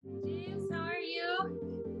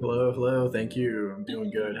Hello, hello. Thank you. I'm doing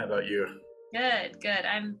good. How about you? Good, good.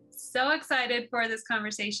 I'm so excited for this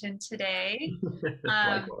conversation today.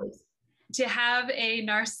 Um, Likewise. to have a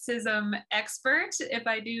narcissism expert, if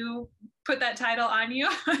I do put that title on you.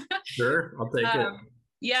 Sure, I'll take it. um,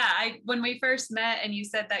 yeah, when we first met and you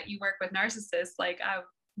said that you work with narcissists,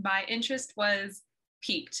 my interest was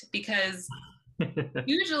piqued because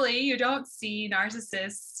usually you don't see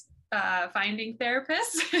narcissists finding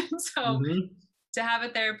therapists. So hmm to have a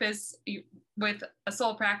therapist with a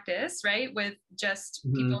sole practice, right? With just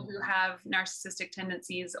people hmm who have narcissistic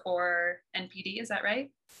tendencies or NPD, is that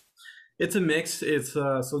right? It's a mix. It's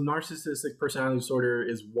so narcissistic personality disorder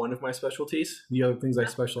is one of my specialties. The other things I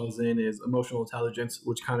specialize in is emotional intelligence,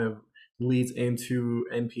 which kind of leads into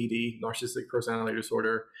NPD, narcissistic personality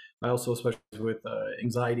disorder. I also specialize with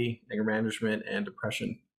anxiety, anger management, and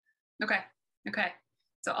depression. Okay. Okay.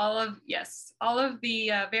 So yes, all of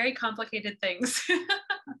the very complicated things.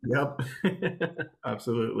 Yep,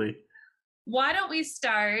 absolutely. Why don't we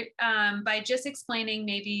start by just explaining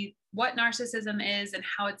maybe what narcissism is and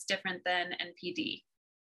how it's different than NPD?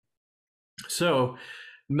 So,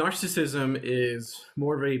 narcissism is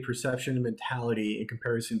more of a perception and mentality in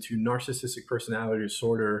comparison to narcissistic personality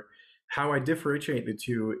disorder. How I differentiate the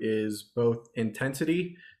two is both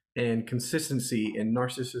intensity and consistency in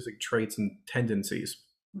narcissistic traits and tendencies.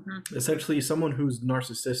 Mm-hmm. Essentially, someone who's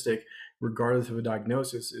narcissistic, regardless of a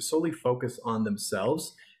diagnosis, is solely focused on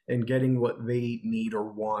themselves and getting what they need or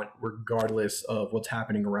want, regardless of what's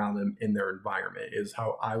happening around them in their environment, is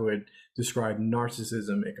how I would describe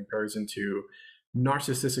narcissism in comparison to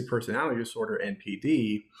narcissistic personality disorder,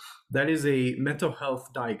 NPD. That is a mental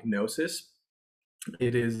health diagnosis.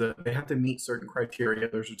 It is they have to meet certain criteria.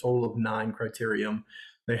 There's a total of 9 criterion.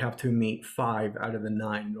 They have to meet 5 out of the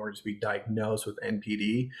 9 in order to be diagnosed with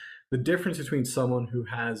NPD. The difference between someone who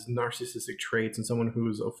has narcissistic traits and someone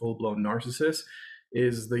who's a full-blown narcissist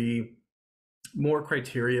is the more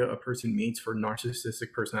criteria a person meets for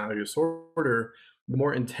narcissistic personality disorder, the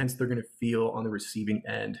more intense they're going to feel on the receiving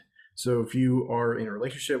end. So if you are in a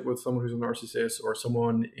relationship with someone who's a narcissist or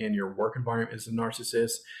someone in your work environment is a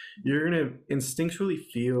narcissist, you're going to instinctually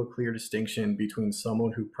feel a clear distinction between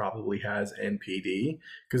someone who probably has NPD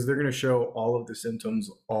because they're going to show all of the symptoms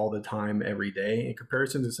all the time, every day, in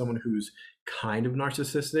comparison to someone who's kind of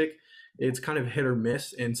narcissistic. It's kind of hit or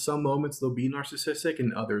miss. In some moments, they'll be narcissistic,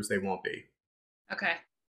 and others, they won't be. Okay.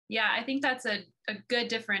 Yeah, I think that's a good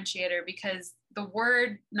differentiator because the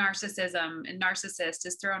word narcissism and narcissist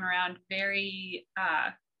is thrown around very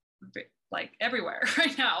like everywhere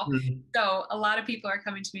right now. Mhm. So a lot of people are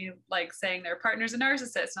coming to me like saying their partner's a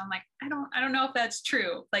narcissist. And I'm like, I don't know if that's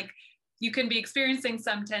true. Like you can be experiencing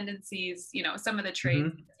some tendencies, some of the traits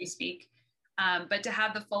Mhm. as you speak. But to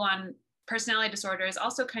have the full on personality disorder is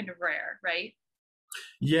also kind of rare, right?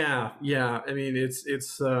 Yeah, yeah. I mean, it's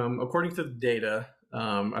according to the data.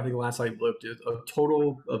 I think last I looked, a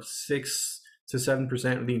total of 6 to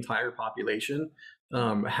 7% of the entire population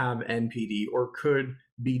have NPD or could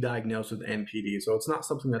be diagnosed with NPD. So it's not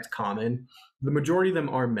something that's common. The majority of them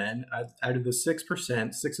are men. Out of the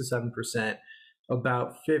 6%, 6 to 7%,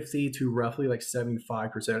 about 50 to roughly like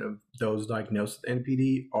 75% of those diagnosed with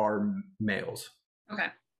NPD are males. Okay.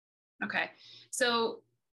 Okay. So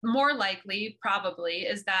more likely, probably,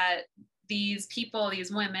 is that these people,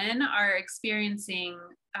 these women, are experiencing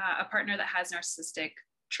a partner that has narcissistic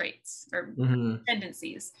traits or Mhm.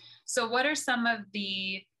 tendencies. So, what are some of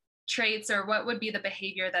the traits, or what would be the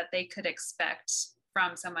behavior that they could expect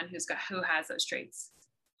from someone who has those traits?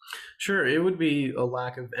 Sure, it would be a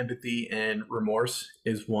lack of empathy and remorse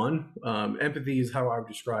is one. Empathy is how I would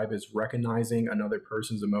describe as recognizing another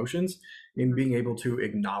person's emotions and being able to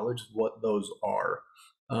acknowledge what those are.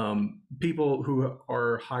 People who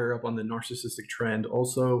are higher up on the narcissistic trend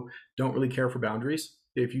also don't really care for boundaries.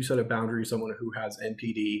 If you set a boundary, someone who has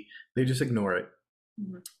NPD, they just ignore it.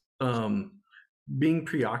 Mhm. Um, Being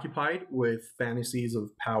preoccupied with fantasies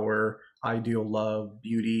of power, ideal love,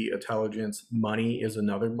 beauty, intelligence, money is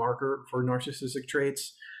another marker for narcissistic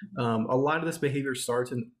traits. A lot of this behavior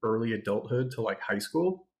starts in early adulthood to like high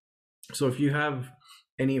school. So if you have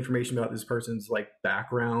any information about this person's like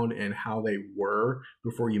background and how they were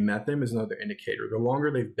before you met them is another indicator. The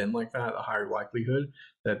longer they've been like that, the higher likelihood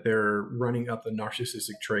that they're running up the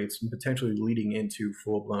narcissistic traits and potentially leading into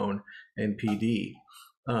full blown NPD.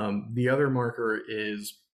 The other marker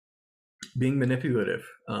is being manipulative.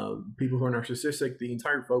 People who are narcissistic, the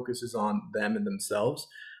entire focus is on them and themselves,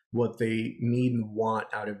 what they need and want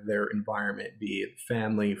out of their environment, be it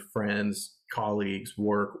family, friends, colleagues,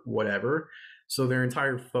 work, whatever. So their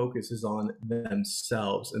entire focus is on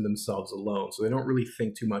themselves and themselves alone. So they don't really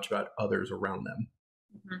think too much about others around them.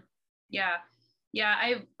 Mhm. Yeah. Yeah.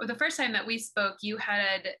 The first time that we spoke, you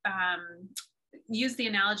had used the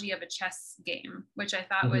analogy of a chess game, which I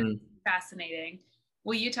thought was Mhm. fascinating.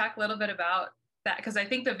 Will you talk a little bit about that? Because I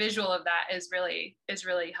think the visual of that is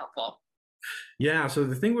really helpful. Yeah, so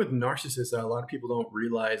the thing with narcissists that a lot of people don't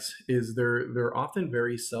realize is they're often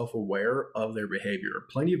very self-aware of their behavior.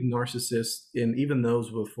 Plenty of narcissists, and even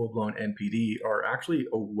those with full-blown NPD, are actually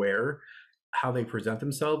aware how they present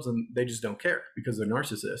themselves, and they just don't care because they're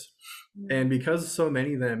narcissists. Mm. And because so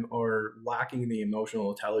many of them are lacking the emotional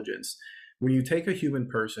intelligence, when you take a human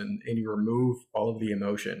person and you remove all of the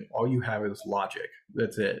emotion, all you have is logic.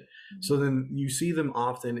 That's it. So then you see them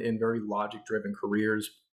often in very logic-driven careers,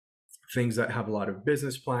 things that have a lot of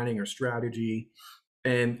business planning or strategy.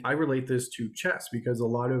 And I relate this to chess because a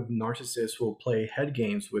lot of narcissists will play head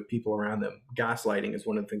games with people around them. Gaslighting is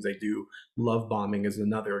one of the things they do. Love bombing is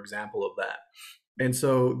another example of that. And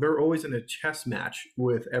so they're always in a chess match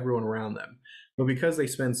with everyone around them. But because they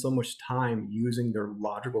spend so much time using their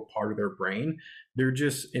logical part of their brain, they're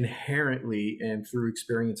just inherently and through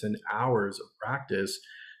experience and hours of practice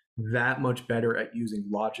that much better at using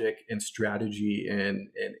logic and strategy and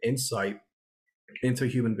insight into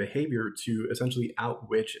human behavior to essentially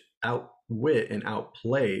outwit and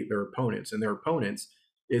outplay their opponents. And their opponents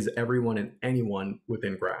is everyone and anyone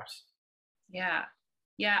within grasp. Yeah.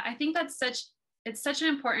 Yeah. I think it's such an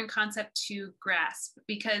important concept to grasp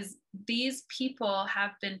because these people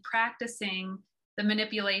have been practicing the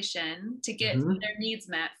manipulation to get Mm-hmm. their needs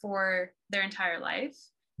met for their entire life,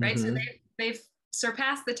 right? So Mm-hmm. they've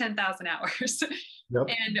surpassed the 10,000 hours. Yep.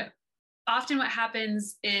 And often what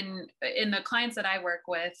happens in the clients that I work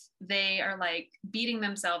with, they are like beating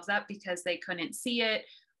themselves up because they couldn't see it,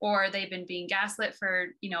 or they've been being gaslit for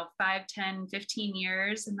 5, 10, 15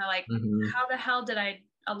 years, and they're like, Mm-hmm. how the hell did I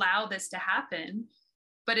allow this to happen?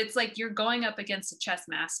 But it's like you're going up against a chess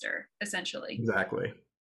master essentially. Exactly.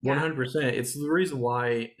 Yeah. 100%. It's the reason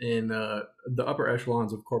why in the upper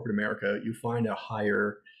echelons of corporate America, you find a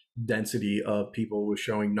higher density of people with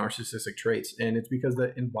showing narcissistic traits. And it's because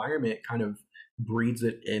the environment kind of breeds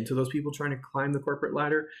it into those people trying to climb the corporate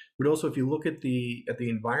ladder. But also if you look at the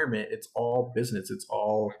environment, it's all business, it's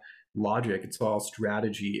all logic, it's all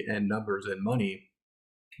strategy and numbers and money.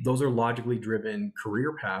 Those are logically driven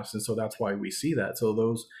career paths, and so that's why we see that. So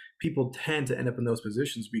those people tend to end up in those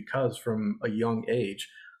positions because from a young age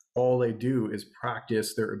all they do is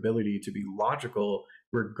practice their ability to be logical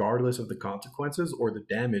regardless of the consequences or the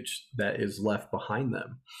damage that is left behind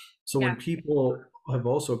them. So Yeah. when people have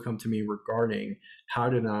also come to me regarding how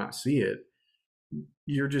to not see it,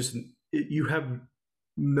 you're just you have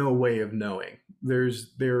no way of knowing.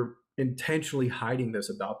 They're intentionally hiding this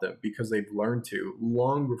about them because they've learned to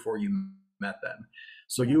long before you met them.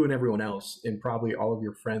 So you and everyone else, and probably all of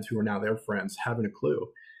your friends who are now their friends, haven't a clue.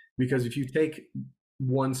 Because if you take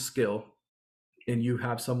one skill and you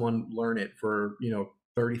have someone learn it for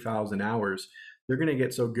 30,000 hours, they're going to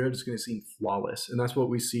get so good it's going to seem flawless. And that's what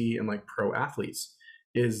we see in like pro athletes,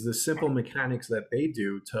 is the simple mechanics that they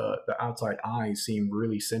do to the outside eye seem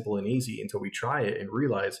really simple and easy until we try it and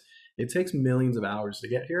realize it takes millions of hours to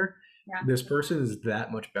get here. Yeah. This person is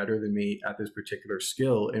that much better than me at this particular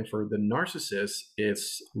skill. And for the narcissist,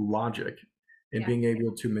 it's logic and Yeah. being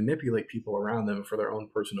able to manipulate people around them for their own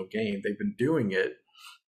personal gain. They've been doing it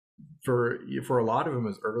for a lot of them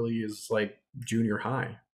as early as like junior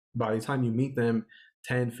high. By the time you meet them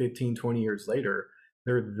 10, 15, 20 years later,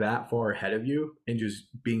 they're that far ahead of you and just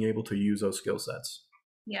being able to use those skill sets.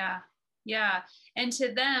 Yeah. Yeah. And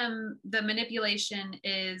to them, the manipulation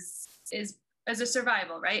is as a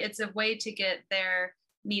survival, right? It's a way to get their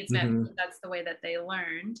needs met. Mm-hmm. That's the way that they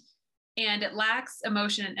learned. And it lacks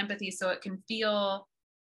emotion and empathy, so it can feel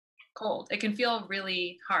cold. It can feel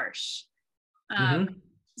really harsh. Mm-hmm.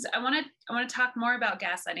 So I want to talk more about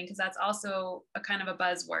gaslighting because that's also a kind of a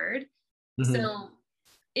buzzword. Mm-hmm. So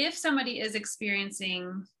if somebody is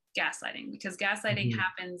experiencing gaslighting, because gaslighting Mm-hmm.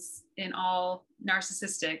 happens in all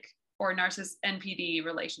narcissistic or narcissist NPD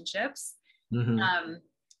relationships, Mm-hmm. um,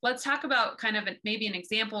 let's talk about kind of maybe an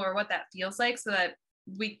example or what that feels like so that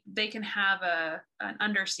they can have an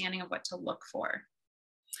understanding of what to look for.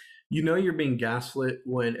 You know you're being gaslit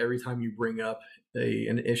when every time you bring up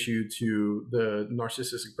an issue to the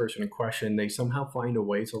narcissistic person in question, they somehow find a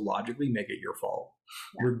way to logically make it your fault,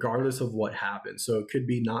 Yeah. regardless of what happened. So it could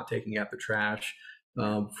be not taking out the trash,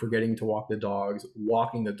 forgetting to walk the dogs,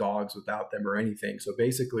 walking the dogs without them, or anything. So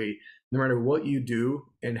basically, no matter what you do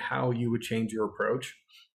and how you would change your approach,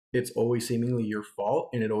 it's always seemingly your fault,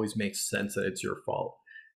 and it always makes sense that it's your fault.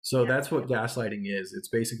 So Yeah. that's what gaslighting is. It's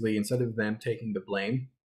basically instead of them taking the blame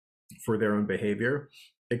for their own behavior,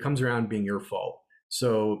 it comes around being your fault.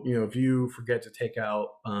 So, if you forget to take out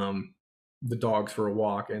the dogs for a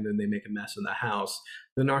walk and then they make a mess in the house,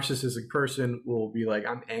 the narcissistic person will be like,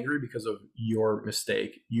 I'm angry because of your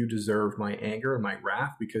mistake. You deserve my anger and my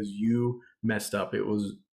wrath because you messed up.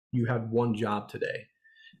 You had one job today.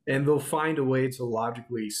 And they'll find a way to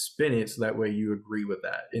logically spin it so that way you agree with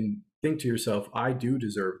that and think to yourself, I do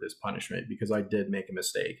deserve this punishment because I did make a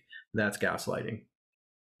mistake. That's gaslighting.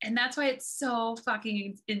 And that's why it's so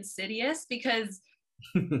fucking insidious, because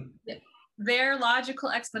their logical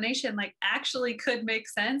explanation like actually could make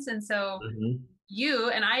sense. And so you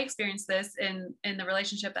and I experienced this in the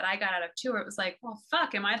relationship that I got out of too, where it was like, well,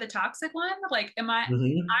 fuck, am I the toxic one? Like,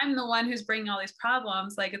 I'm the one who's bringing all these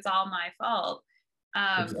problems. Like, it's all my fault.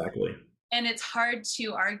 Exactly. And it's hard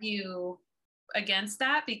to argue against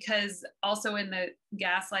that, because also in the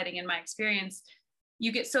gaslighting, in my experience,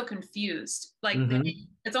 you get so confused. Like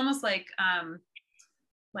it's almost like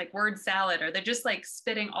word salad, or they're just like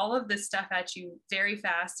spitting all of this stuff at you very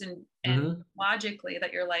fast and logically,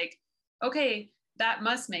 that you're like, okay, that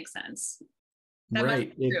must make sense. That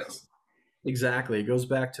right. Exactly. It goes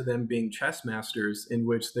back to them being chess masters, in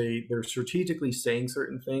which they're strategically saying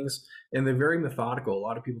certain things, and they're very methodical. A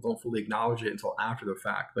lot of people don't fully acknowledge it until after the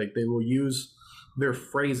fact. Like, they will use their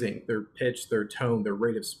phrasing, their pitch, their tone, their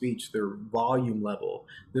rate of speech, their volume level,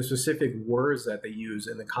 the specific words that they use,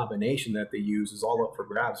 and the combination that they use is all up for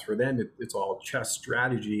grabs. For them, it's all chess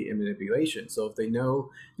strategy and manipulation. So if they know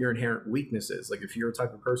your inherent weaknesses, like if you're a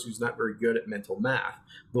type of person who's not very good at mental math,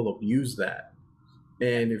 they'll abuse that.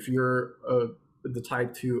 And if you're the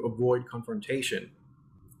type to avoid confrontation,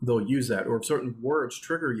 they'll use that. Or if certain words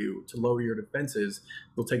trigger you to lower your defenses,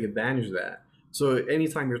 they'll take advantage of that. So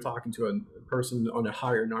anytime you're talking to a person on a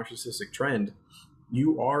higher narcissistic trend,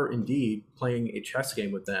 you are indeed playing a chess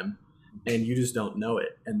game with them, and you just don't know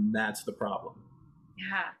it. And that's the problem.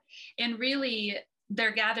 Yeah. And really,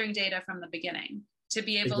 they're gathering data from the beginning to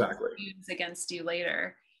be able to use against you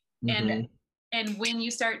later. And when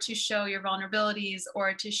you start to show your vulnerabilities,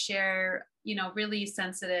 or to share, really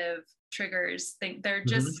sensitive triggers, they're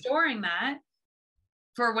just storing that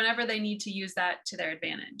for whenever they need to use that to their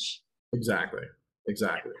advantage. Exactly.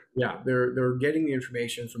 Yeah, they're getting the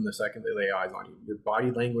information from the second they lay eyes on you. Your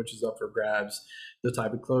body language is up for grabs, the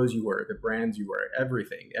type of clothes you wear, the brands you wear,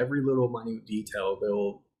 everything, every little minute detail.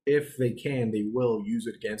 They'll, if they can, they will use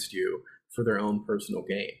it against you for their own personal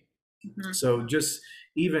gain. So just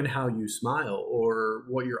even how you smile or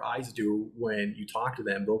what your eyes do when you talk to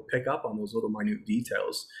them, they'll pick up on those little minute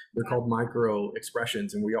details. They're called micro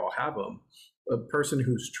expressions, and we all have them. A person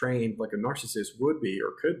who's trained like a narcissist would be,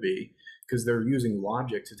 or could be, because they're using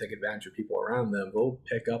logic to take advantage of people around them, they'll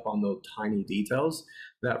pick up on those tiny details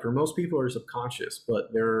that for most people are subconscious, but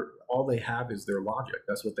all they have is their logic.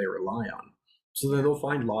 That's what they rely on. So then they'll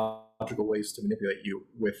find logical ways to manipulate you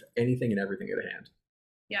with anything and everything at hand.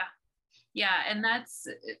 Yeah, and that's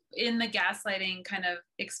in the gaslighting kind of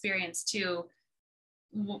experience too,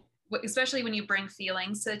 especially when you bring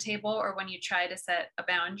feelings to the table, or when you try to set a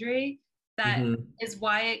boundary. That is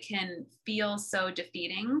why it can feel so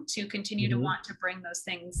defeating to continue to want to bring those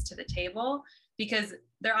things to the table, because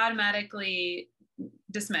they're automatically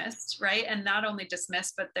dismissed, right? And not only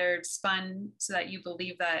dismissed, but they're spun so that you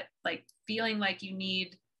believe that like feeling like you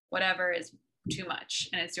need whatever is too much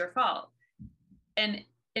and it's your fault. And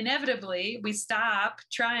inevitably we stop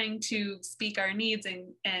trying to speak our needs,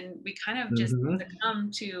 and we kind of just succumb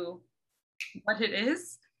to what it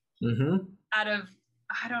is out of,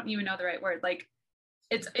 I don't even know the right word. Like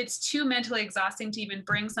it's too mentally exhausting to even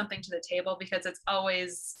bring something to the table, because it's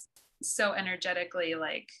always so energetically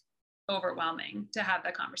like overwhelming to have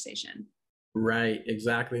that conversation. Right,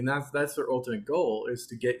 exactly. And that's their ultimate goal, is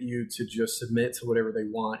to get you to just submit to whatever they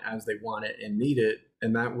want as they want it and need it.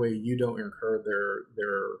 And that way you don't incur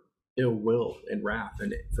their ill will and wrath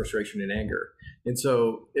and frustration and anger. And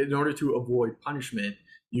so in order to avoid punishment,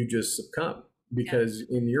 you just succumb, because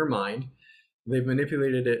in your mind, they've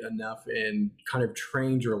manipulated it enough and kind of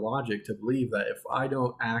trained your logic to believe that if I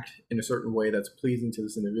don't act in a certain way that's pleasing to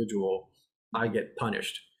this individual, I get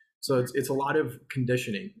punished. So it's a lot of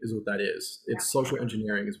conditioning is what that is. It's social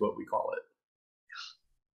engineering is what we call it.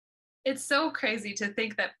 It's so crazy to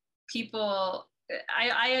think that people,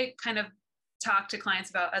 I kind of talk to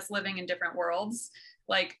clients about us living in different worlds.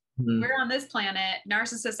 Like we're on this planet,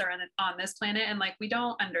 narcissists are on this planet, and like we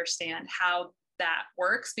don't understand how that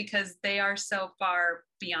works, because they are so far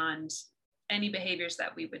beyond any behaviors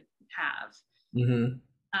that we would have.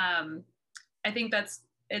 I think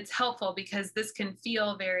it's helpful, because this can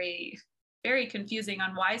feel very, very confusing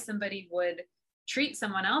on why somebody would treat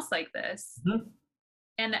someone else like this.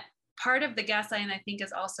 And part of the gaslighting I think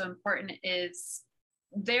is also important is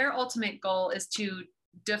their ultimate goal is to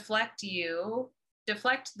deflect the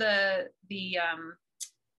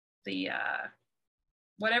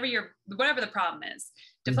whatever the problem is,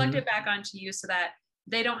 deflect it back onto you so that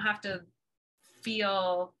they don't have to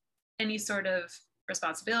feel any sort of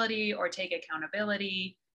responsibility or take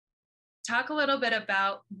accountability. Talk a little bit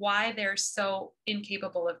about why they're so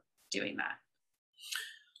incapable of doing that.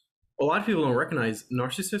 A lot of people don't recognize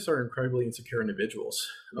narcissists are incredibly insecure individuals.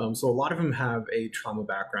 So a lot of them have a trauma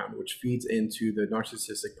background, which feeds into the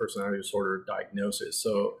narcissistic personality disorder diagnosis.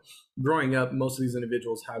 So growing up, most of these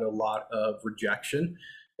individuals had a lot of rejection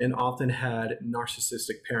and often had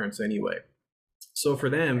narcissistic parents anyway. So for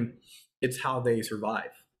them, it's how they survive,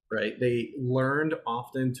 right? They learned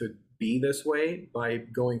often to be this way by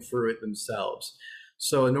going through it themselves.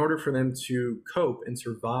 So in order for them to cope and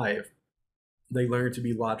survive, they learn to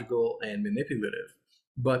be logical and manipulative.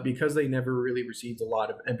 But because they never really received a lot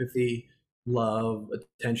of empathy, love,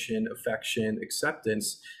 attention, affection,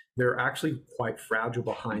 acceptance, they're actually quite fragile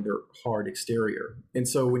behind their hard exterior. And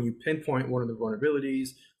so when you pinpoint one of the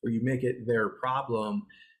vulnerabilities or you make it their problem,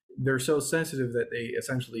 they're so sensitive that they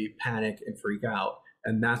essentially panic and freak out.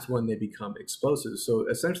 And that's when they become explosive. So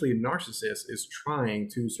essentially, a narcissist is trying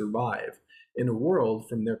to survive in a world,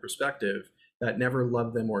 from their perspective, that never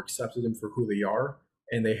loved them or accepted them for who they are,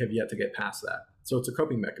 and they have yet to get past that. So it's a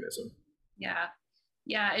coping mechanism.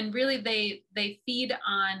 Yeah, and really they feed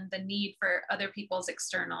on the need for other people's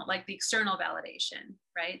external, like the external validation,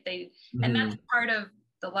 right? And that's part of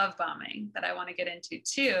the love bombing that I want to get into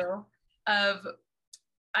too.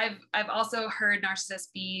 I've also heard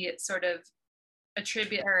narcissists be sort of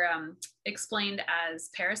explained as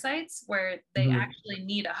parasites, where they actually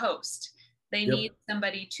need a host. They need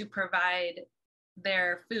somebody to provide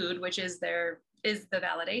their food, which is the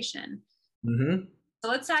validation. So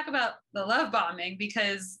let's talk about the love bombing,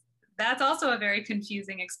 because that's also a very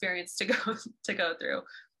confusing experience to go through.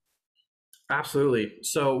 Absolutely.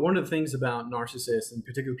 So one of the things about narcissists, and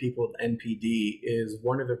particularly people with NPD, is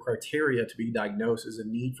one of the criteria to be diagnosed is a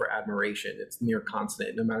need for admiration. It's near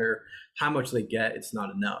constant. No matter how much they get, it's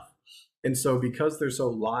not enough. And so because they're so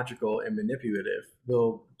logical and manipulative,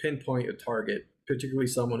 they'll pinpoint a target, particularly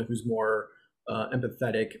someone who's more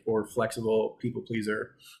empathetic or flexible people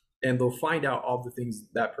pleaser, and they'll find out all the things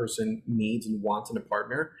that person needs and wants in a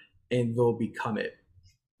partner, and they'll become it.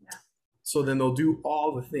 Yeah. So then they'll do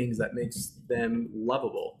all the things that makes them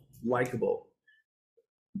lovable, likable.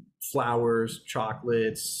 Flowers,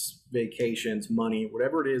 chocolates, vacations, money,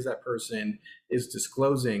 whatever it is that person is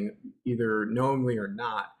disclosing, either knowingly or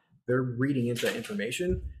not, they're reading into that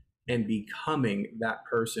information and becoming that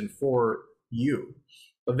person for you.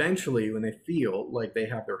 Eventually, when they feel like they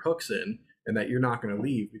have their hooks in and that you're not going to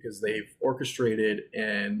leave because they've orchestrated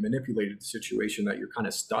and manipulated the situation, that you're kind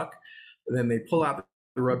of stuck, then they pull out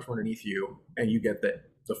the rug from underneath you and you get the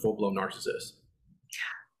full-blown narcissist.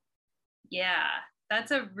 Yeah,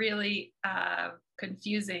 that's a really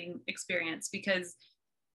confusing experience, because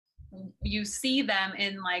you see them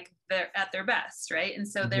in like at their best, right? And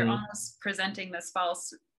so they're almost presenting this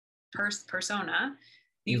false persona.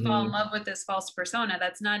 You fall in love with this false persona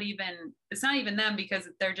it's not even them, because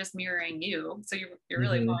they're just mirroring you. So you're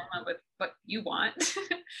really falling in love with what you want.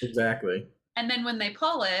 Exactly. And then when they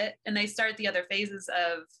pull it and they start the other phases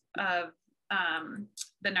of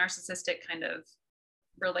the narcissistic kind of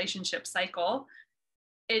relationship cycle,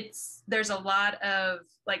 there's a lot of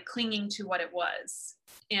like clinging to what it was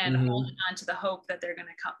and holding on to the hope that they're going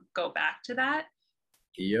to go back to that.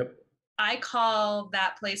 Yep. I call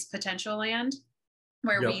that place potential land,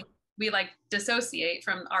 where we like dissociate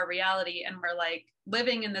from our reality, and we're like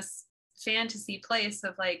living in this fantasy place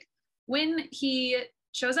of like, when he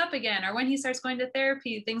shows up again or when he starts going to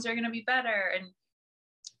therapy, things are going to be better.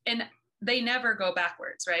 And they never go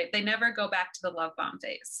backwards, right? They never go back to the love bomb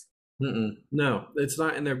phase. No, it's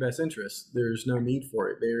not in their best interest. There's no need for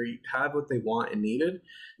it. They have what they want and needed.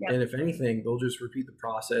 Yep. And if anything, they'll just repeat the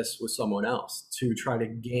process with someone else to try to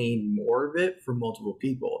gain more of it from multiple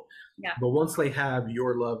people. Yeah. But once they have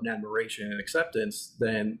your love and admiration and acceptance,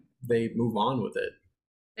 then they move on with it.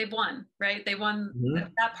 They've won, right? They won.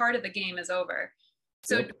 That part of the game is over.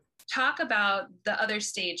 So talk about the other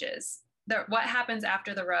stages. What happens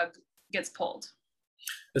after the rug gets pulled?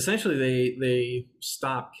 Essentially, they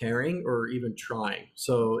stop caring or even trying.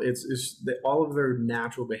 So it's all of their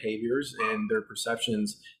natural behaviors and their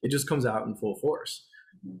perceptions, it just comes out in full force.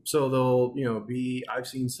 So they'll, I've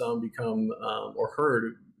seen some become or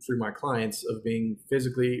heard through my clients of being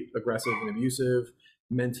physically aggressive and abusive,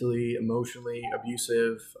 mentally, emotionally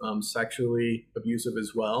abusive, sexually abusive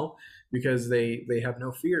as well, because they have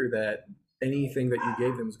no fear that anything that you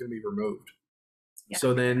gave them is going to be removed. Yeah.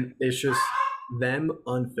 So then it's just them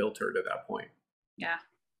unfiltered at that point. Yeah.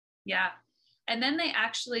 Yeah. And then they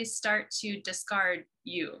actually start to discard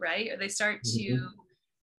you, right? Or they start to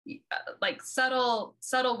like subtle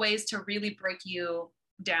ways to really break you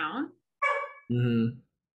down.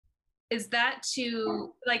 Is that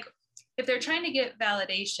to like, if they're trying to get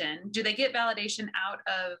validation, do they get validation out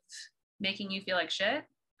of making you feel like shit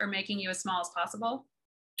or making you as small as possible?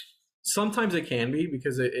 Sometimes it can be,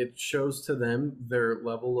 because it shows to them their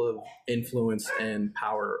level of influence and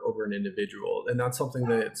power over an individual. And that's something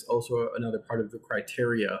that's also another part of the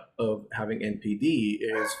criteria of having NPD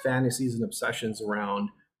is fantasies and obsessions around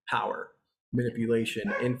power,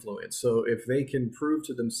 manipulation, influence. So if they can prove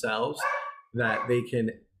to themselves that they can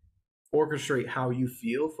orchestrate how you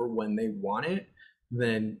feel for when they want it,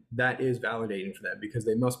 then that is validating for them, because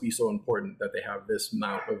they must be so important that they have this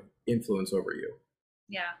amount of influence over you.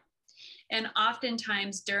 Yeah. And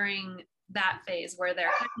oftentimes during that phase where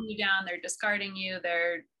they're cutting you down, they're discarding you,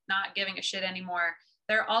 they're not giving a shit anymore,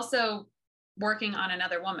 they're also working on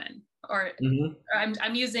another woman. Or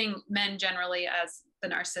I'm using men generally as the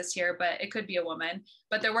narcissist here, but it could be a woman.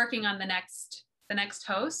 But they're working on the next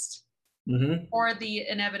host, or the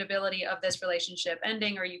inevitability of this relationship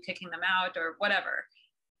ending, or you kicking them out, or whatever.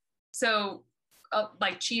 So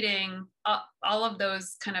like cheating, all of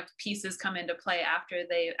those kind of pieces come into play after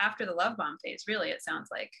the love bomb phase, really, it sounds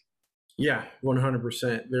like. Yeah,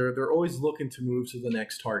 100%. They're always looking to move to the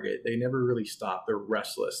next target. They never really stop. They're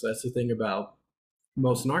restless. That's the thing about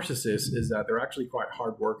most narcissists, is that they're actually quite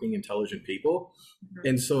hardworking, intelligent people.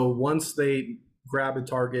 And so once they grab a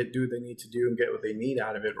target, do what they need to do, and get what they need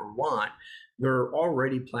out of it or want, they're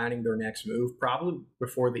already planning their next move, probably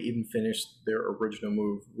before they even finish their original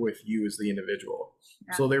move with you as the individual.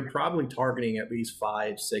 Yeah. So they're probably targeting at least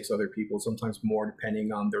 5, 6 other people, sometimes more,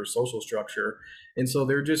 depending on their social structure. And so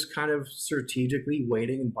they're just kind of strategically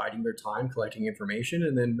waiting and biding their time, collecting information,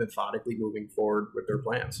 and then methodically moving forward with their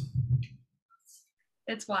plans.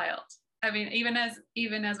 It's wild. I mean, even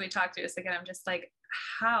as we talk to this again, I'm just like,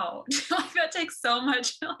 how? Like, that takes so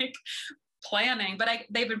much like planning, but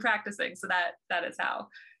they've been practicing, so that is how.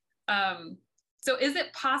 So is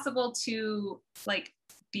it possible to like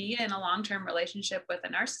be in a long-term relationship with a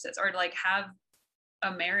narcissist, or like have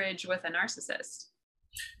a marriage with a narcissist?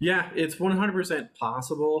 Yeah, it's 100%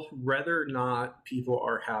 possible. Whether or not people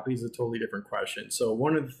are happy is a totally different question. So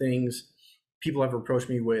one of the things people have approached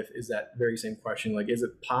me with is that very same question, like, is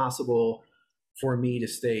it possible for me to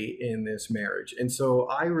stay in this marriage? And so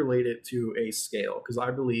I relate it to a scale, because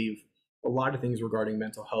I believe a lot of things regarding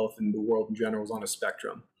mental health and the world in general is on a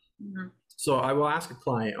spectrum. So I will ask a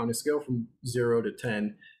client, on a scale from 0 to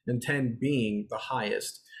 10, and 10 being the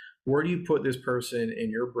highest, where do you put this person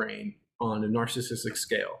in your brain on a narcissistic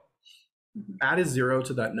scale? Add a 0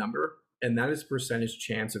 to that number, and that is percentage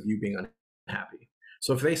chance of you being unhappy.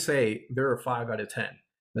 So if they say they're a 5 out of 10,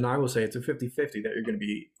 then I will say it's a 50-50 that you're going to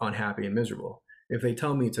be unhappy and miserable. If they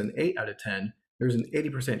tell me it's an 8 out of 10, there's an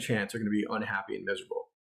 80% chance you're going to be unhappy and miserable,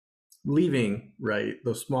 leaving, right,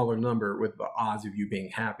 the smaller number with the odds of you being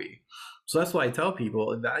happy. So that's why I tell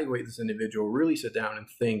people, evaluate this individual, really sit down and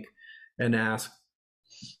think and ask,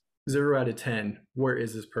 0 out of 10, where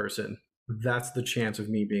is this person? That's the chance of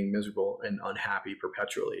me being miserable and unhappy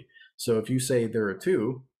perpetually. So if you say they're a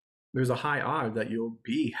 2, there's a high odd that you'll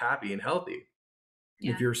be happy and healthy.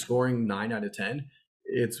 Yeah. If you're scoring 9 out of 10,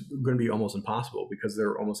 it's going to be almost impossible, because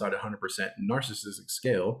they're almost at 100% narcissistic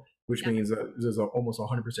scale, which means that there's almost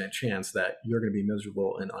 100% chance that you're going to be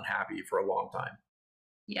miserable and unhappy for a long time.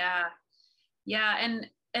 Yeah. Yeah.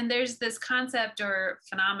 And there's this concept or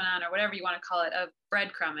phenomenon, or whatever you want to call it, of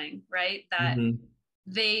breadcrumbing, right? That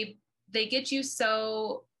they get you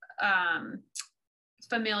so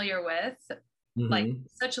familiar with like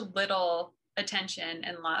such little attention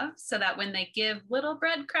and love, so that when they give little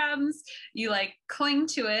breadcrumbs, you like cling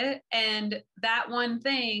to it, and that one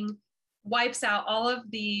thing wipes out all of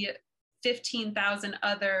the 15,000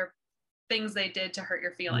 other things they did to hurt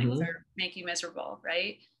your feelings or make you miserable,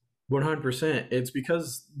 right? 100%. It's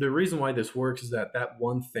because the reason why this works is that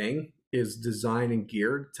one thing is designed and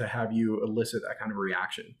geared to have you elicit that kind of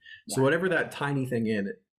reaction. Yeah. So whatever that tiny thing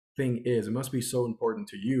is, it must be so important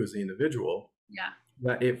to you as the individual. Yeah.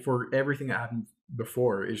 That for everything that happened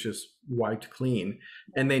before is just wiped clean.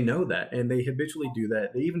 And they know that, and they habitually do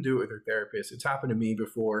that. They even do it with their therapist. It's happened to me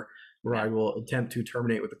before, where I will attempt to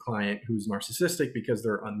terminate with a client who's narcissistic because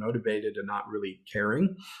they're unmotivated and not really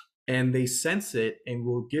caring. And they sense it and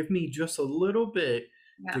will give me just a little bit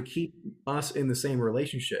to keep us in the same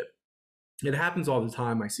relationship. It happens all the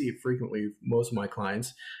time. I see it frequently with most of my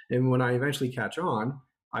clients. And when I eventually catch on,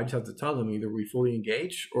 I just have to tell them either we fully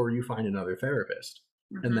engage or you find another therapist.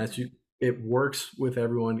 And Mhm. that's you. It works with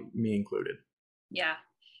everyone, me included. Yeah.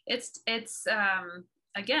 It's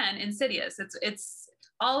again insidious. It's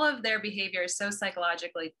all of their behavior is so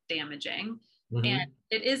psychologically damaging, and Hmm.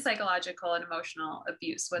 it is psychological and emotional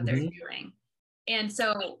abuse what they're Hmm. doing. And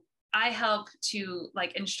so I help to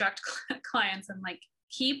like instruct clients and like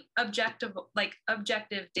keep objective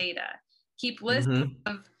data. Keep lists Hmm.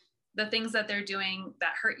 of the things that they're doing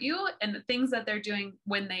that hurt you and the things that they're doing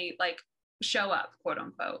when they like show up, quote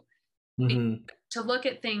unquote. Hmm. To look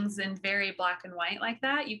at things in very black and white like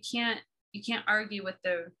that, you can't argue with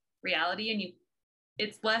the reality, and you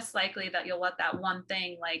it's less likely that you'll let that one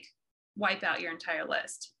thing like wipe out your entire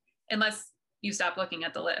list, unless you stop looking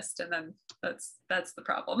at the list, and then that's the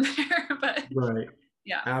problem there. But Right.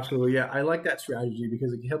 yeah. Absolutely. Yeah. I like that strategy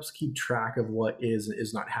because it helps keep track of what is and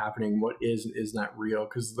is not happening, what is and is not real.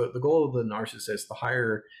 Because the goal of the narcissist, the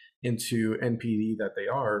higher into NPD that they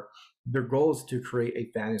are, their goal is to create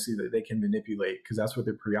a fantasy that they can manipulate because that's what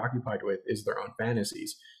they're preoccupied with is their own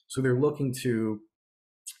fantasies. So they're looking to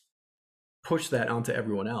push that onto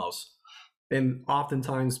everyone else. And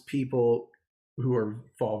oftentimes people who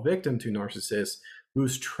fall victim to narcissists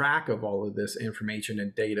lose track of all of this information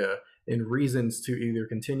and data and reasons to either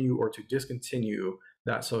continue or to discontinue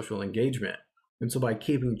that social engagement. And so by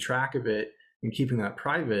keeping track of it and keeping that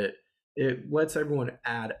private, it lets everyone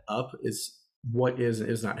add up is what is and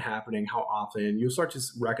is not happening, how often. You'll start to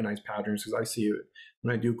recognize patterns because I see it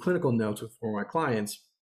when I do clinical notes for my clients.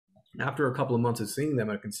 After a couple of months of seeing them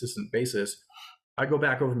on a consistent basis, I go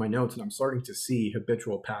back over my notes and I'm starting to see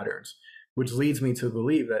habitual patterns, which leads me to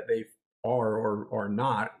believe that they are or are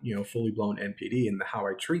not, fully blown NPD, and how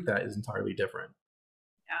I treat that is entirely different.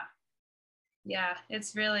 Yeah. Yeah,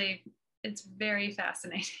 it's very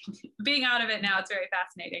fascinating. Being out of it now, it's very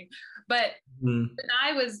fascinating. But Mm.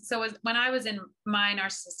 when I was in my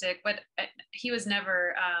narcissistic, but he was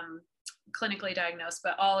never clinically diagnosed,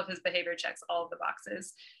 but all of his behavior checks all of the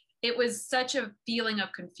boxes. It was such a feeling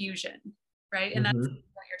of confusion, right? And that's Hmm.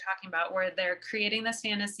 what you're talking about, where they're creating this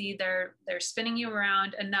fantasy, they're spinning you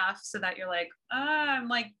around enough so that you're like, I'm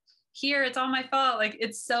like here, it's all my fault. Like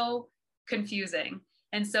it's so confusing.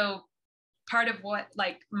 And so part of what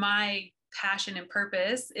like my passion and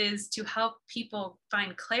purpose is to help people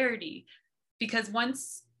find clarity, because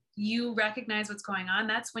once you recognize what's going on,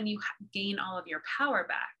 that's when you gain all of your power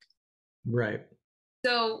back. Right.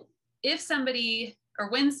 So if somebody or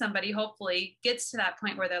when somebody hopefully gets to that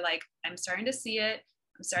point where they're like, I'm starting to see it,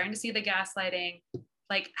 I'm starting to see the gaslighting,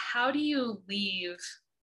 like how do you leave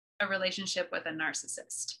a relationship with a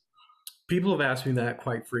narcissist? People have asked me that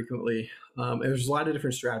quite frequently. There's a lot of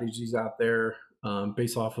different strategies out there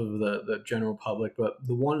based off of the general public, but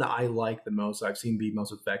the one that I like the most, I've seen be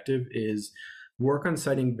most effective, is work on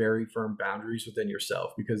setting very firm boundaries within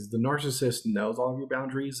yourself because the narcissist knows all of your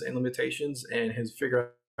boundaries and limitations and has figured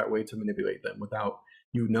out a way to manipulate them without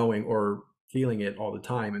you knowing or feeling it all the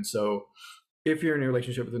time. And so, if you're in a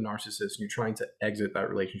relationship with a narcissist and you're trying to exit that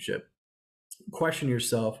relationship, question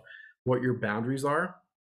yourself what your boundaries are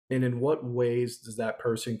and in what ways does that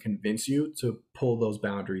person convince you to pull those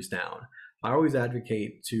boundaries down. I always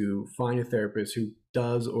advocate to find a therapist who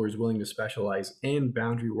does or is willing to specialize in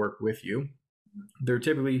boundary work with you. There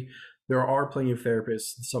are plenty of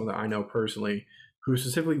therapists, some that I know personally, who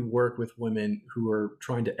specifically work with women who are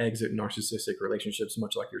trying to exit narcissistic relationships,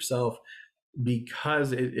 much like yourself,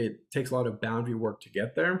 because it takes a lot of boundary work to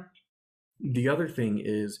get there. The other thing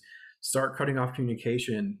is start cutting off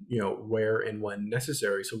communication, where and when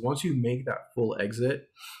necessary. So once you make that full exit,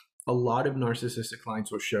 a lot of narcissistic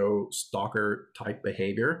clients will show stalker type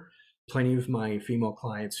behavior. Plenty of my female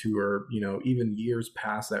clients who are, even years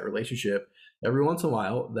past that relationship, every once in a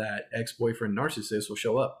while, that ex-boyfriend narcissist will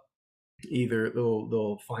show up. Either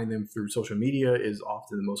they'll find them through social media is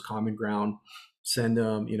often the most common ground, send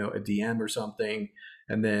them, a DM or something,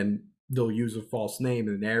 and then they'll use a false name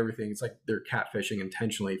and everything. It's like they're catfishing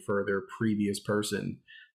intentionally for their previous person.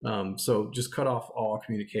 So just cut off all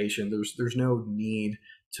communication. There's no need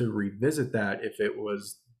to revisit that if it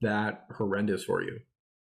was that horrendous for you.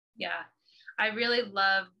 Yeah. I really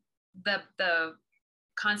love the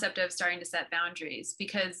concept of starting to set boundaries,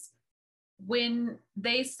 because when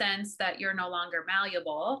they sense that you're no longer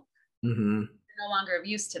malleable, Mm-hmm. you're no longer of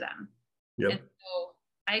use to them. And Yep. so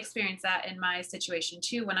I experienced that in my situation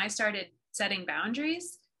too. When I started setting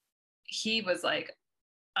boundaries, he was like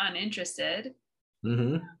uninterested.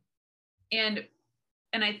 Mm-hmm. And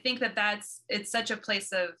I think that it's such a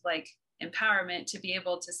place of like empowerment to be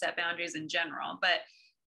able to set boundaries in general, but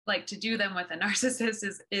like to do them with a narcissist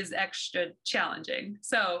is extra challenging.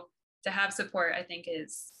 So to have support, I think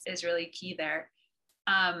is really key there.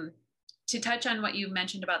 To touch on what you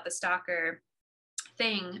mentioned about the stalker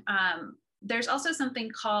thing, there's also something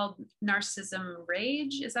called narcissism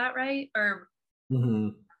rage. Is that right? Or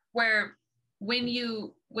where when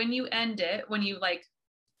you end it, when you like,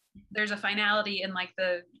 there's a finality in like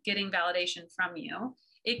the getting validation from you,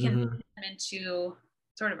 it can turn into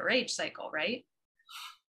sort of a rage cycle, right?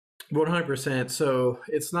 100%. So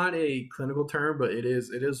it's not a clinical term, but it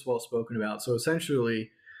is well spoken about. So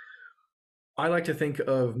essentially, I like to think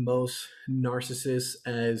of most narcissists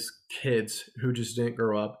as kids who just didn't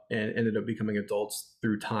grow up and ended up becoming adults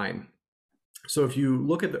through time. So if you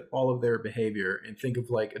look at all of their behavior and think of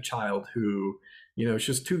like a child who, is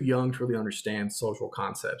just too young to really understand social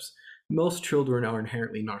concepts, most children are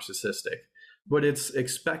inherently narcissistic, but it's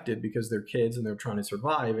expected because they're kids and they're trying to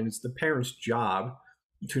survive. And it's the parent's job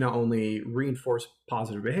to not only reinforce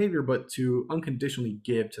positive behavior, but to unconditionally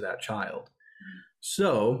give to that child.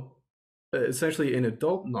 So essentially, an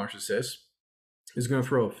adult narcissist is going to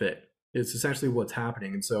throw a fit. It's essentially what's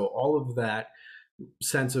happening. And so all of that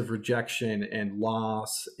sense of rejection and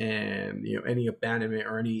loss and any abandonment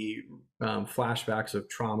or any flashbacks of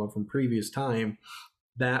trauma from previous time,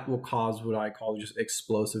 that will cause what I call just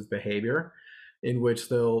explosive behavior, in which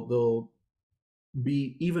they'll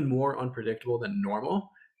be even more unpredictable than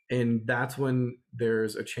normal. And that's when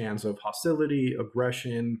there's a chance of hostility,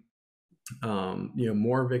 aggression,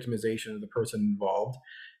 more victimization of the person involved.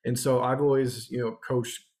 And so I've always,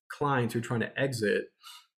 coached clients who are trying to exit,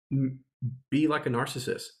 be like a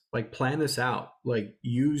narcissist, like plan this out, like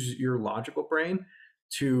use your logical brain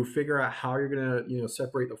to figure out how you're going to,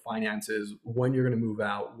 separate the finances, when you're going to move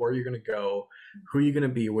out, where you're going to go, who you're going to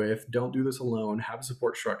be with. Don't do this alone. Have a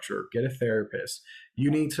support structure, get a therapist.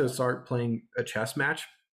 You need to start playing a chess match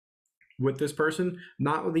with this person,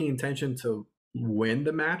 not with the intention to win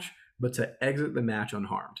the match, but to exit the match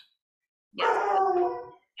unharmed.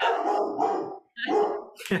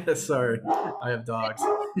 Sorry, I have dogs.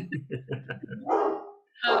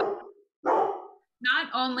 Not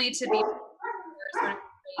only to be,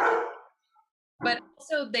 but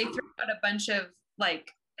also they throw out a bunch of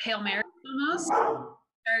like Hail Mary almost,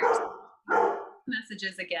 start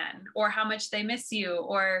messages again, or how much they miss you,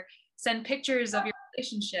 or send pictures of your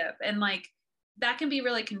relationship. And like that can be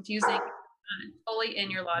really confusing, fully in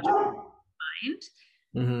your logical mind,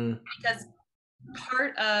 because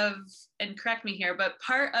part of, and correct me here, but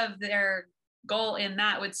part of their goal in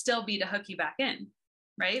that would still be to hook you back in,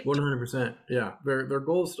 right? 100%. Yeah. Their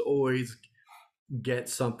goal is to always get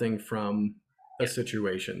something from a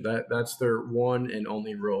situation. That's their one and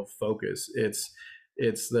only real focus. They're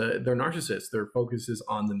narcissists. Their focus is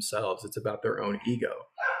on themselves. It's about their own ego.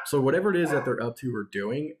 So whatever it is that they're up to or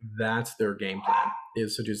doing, that's their game plan,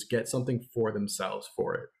 is to just get something for themselves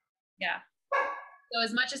for it. Yeah. So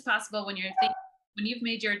as much as possible, when you've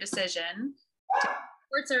made your decision, to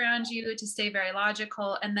supports around you, to stay very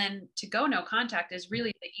logical, and then to go no contact is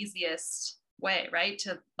really the easiest way, right?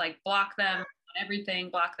 To like block them on everything,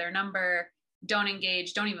 block their number, don't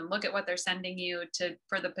engage, don't even look at what they're sending you,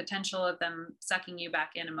 for the potential of them sucking you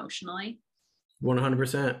back in emotionally.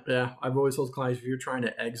 100%. Yeah. I've always told clients, if you're trying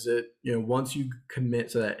to exit, once you commit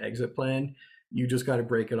to that exit plan, you just got to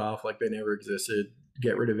break it off like they never existed.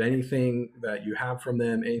 Get rid of anything that you have from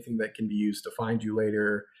them, anything that can be used to find you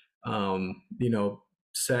later.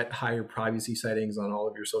 Set higher privacy settings on all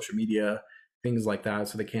of your social media, things like that,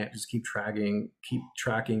 so they can't just keep tracking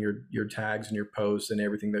your tags and your posts and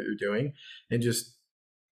everything that you're doing. And just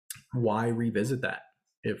why revisit that?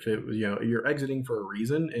 If it was, you're exiting for a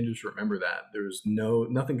reason, and just remember that there's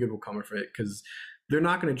nothing good will come from it, because they're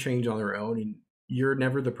not going to change on their own, and you're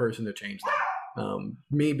never the person to change them.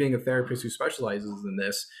 Me being a therapist who specializes in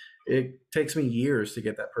this, it takes me years to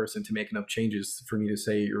get that person to make enough changes for me to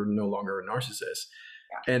say you're no longer a narcissist.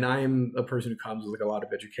 Yeah. And I'm a person who comes with like a lot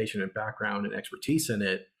of education and background and expertise in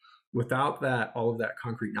it. Without that, all of that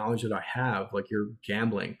concrete knowledge that I have, like, you're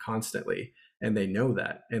gambling constantly, and they know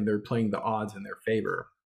that, and they're playing the odds in their favor.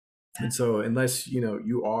 And so unless,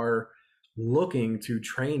 you are looking to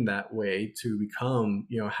train that way to become,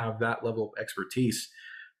 have that level of expertise,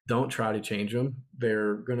 don't try to change them.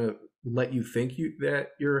 They're going to let you think that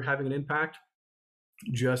you're having an impact,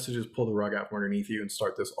 just to just pull the rug out from underneath you and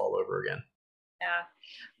start this all over again. Yeah.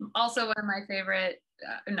 Also, one of my favorite,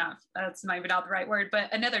 that's not even the right word,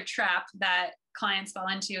 but another trap that clients fall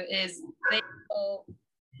into is they go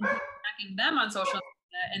tracking them on social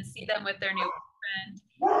media and see them with their new friend,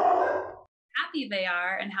 happy they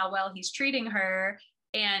are and how well he's treating her,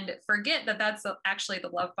 and forget that that's actually the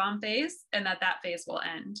love bomb phase, and that phase will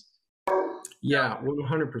end. Yeah,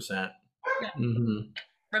 100%. Yeah.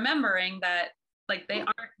 remembering that like they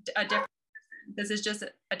aren't a different person. This is just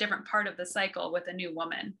a different part of the cycle with a new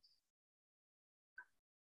woman.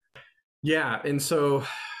 Yeah, and so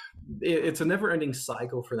it's a never-ending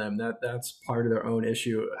cycle for them. That's part of their own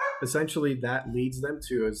issue. Essentially, that leads them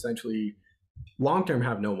to essentially long-term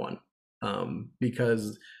have no one,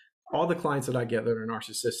 because all the clients that I get that are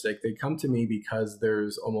narcissistic, they come to me because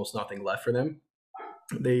there's almost nothing left for them.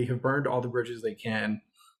 They have burned all the bridges they can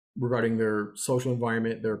regarding their social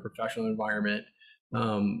environment, their professional environment. A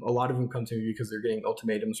lot of them come to me because they're getting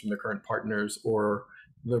ultimatums from their current partners, or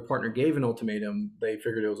their partner gave an ultimatum, they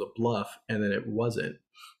figured it was a bluff, and then it wasn't.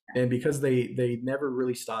 And because they never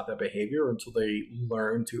really stop that behavior until they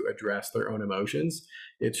learn to address their own emotions,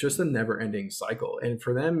 it's just a never-ending cycle. And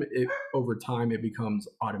for them, over time, it becomes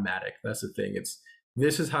automatic. That's the thing.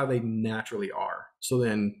 This is how they naturally are. So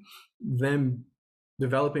then, them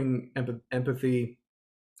developing empathy,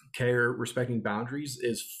 care, respecting boundaries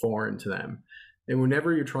is foreign to them. And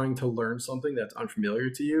whenever you're trying to learn something that's unfamiliar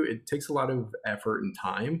to you, it takes a lot of effort and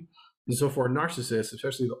time. And so for a narcissist,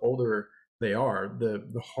 especially the older they are, the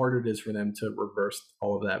harder it is for them to reverse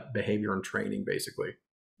all of that behavior and training, basically.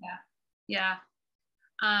 Yeah.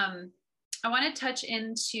 I want to touch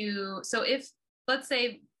into, so if, let's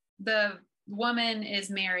say the woman is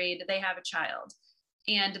married, they have a child,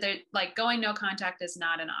 and they're like going no contact is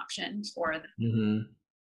not an option for them. Mm-hmm.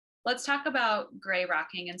 Let's talk about gray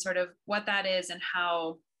rocking and sort of what that is and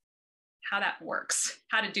how that works,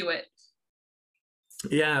 how to do it.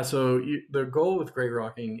 Yeah, so the goal with gray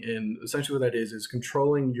rocking, and essentially what that is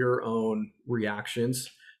controlling your own reactions,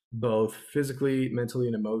 both physically, mentally,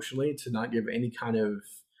 and emotionally, to not give any kind of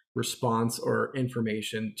response or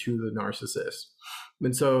information to the narcissist.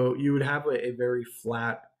 And so you would have a very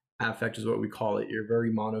flat affect, is what we call it. You're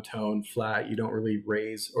very monotone, flat. You don't really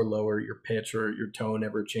raise or lower your pitch, or your tone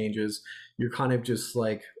never changes. You're kind of just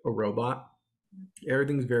like a robot.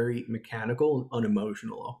 Everything's very mechanical and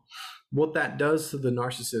unemotional. What that does to the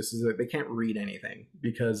narcissist is that they can't read anything,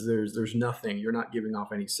 because there's nothing. You're not giving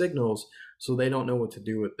off any signals, so they don't know what to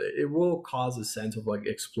do with it. It will cause a sense of like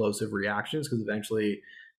explosive reactions, because eventually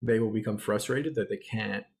they will become frustrated that they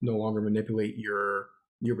can't no longer manipulate your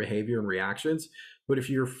behavior and reactions. But if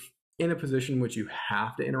you're in a position in which you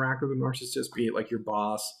have to interact with a narcissist, be it like your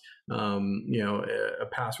boss, a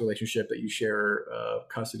past relationship that you share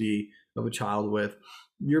custody of a child with,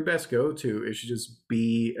 your best go-to is to just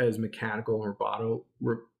be as mechanical and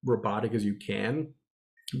robotic as you can.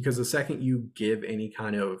 Because the second you give any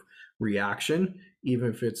kind of reaction, even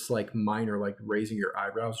if it's like minor, like raising your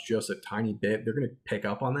eyebrows just a tiny bit, they're going to pick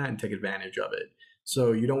up on that and take advantage of it.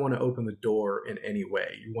 So you don't want to open the door in any way.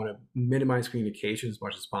 You want to minimize communication as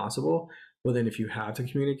much as possible. But then if you have to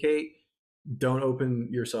communicate, don't open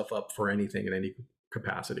yourself up for anything in any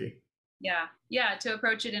capacity. Yeah. To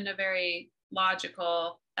approach it in a very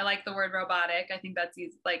logical, I like the word robotic. I think that's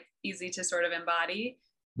easy to sort of embody,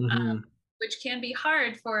 which can be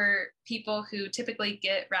hard for people who typically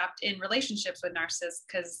get wrapped in relationships with narcissists,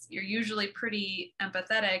 because you're usually pretty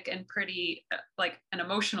empathetic and pretty like an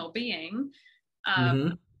emotional being.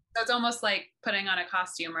 So it's almost like putting on a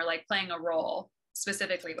costume or like playing a role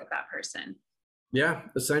specifically with that person. Yeah,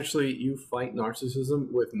 essentially you fight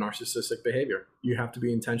narcissism with narcissistic behavior. You have to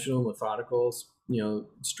be intentional, methodical,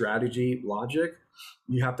 strategy, logic.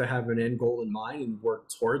 You have to have an end goal in mind and work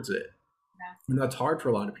towards it. Yeah. And that's hard for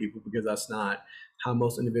a lot of people, because that's not how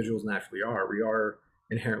most individuals naturally are. We are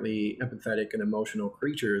inherently empathetic and emotional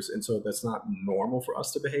creatures, and so that's not normal for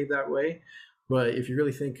us to behave that way. But if you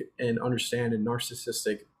really think and understand a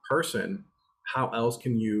narcissistic person, how else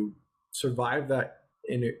can you survive that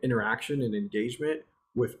interaction and engagement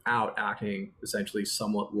without acting essentially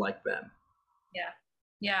somewhat like them?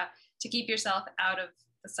 Yeah, to keep yourself out of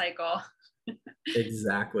the cycle.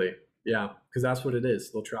 Exactly. Yeah, because that's what it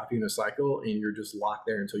is. They'll trap you in a cycle, and you're just locked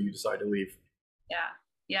there until you decide to leave.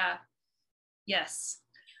 Yeah. Yes.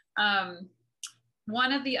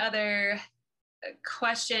 One of the other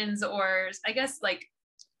questions, or I guess like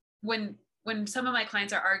when some of my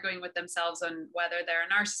clients are arguing with themselves on whether they're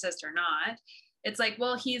a narcissist or not, it's like,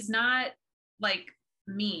 well, he's not like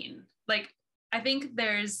mean. Like, I think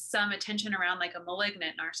there's some attention around like a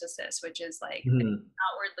malignant narcissist, which is like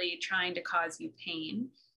outwardly trying to cause you pain.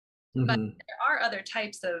 But there are other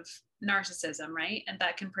types of narcissism, right? And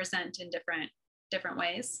that can present in different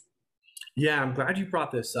ways. Yeah, I'm glad you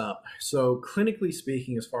brought this up. So clinically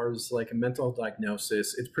speaking, as far as like a mental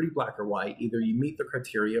diagnosis, it's pretty black or white. Either you meet the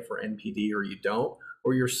criteria for NPD or you don't,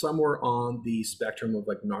 or you're somewhere on the spectrum of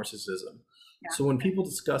like narcissism. Yeah. So when people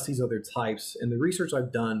discuss these other types, and the research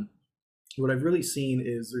I've done, what I've really seen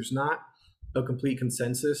is there's not a complete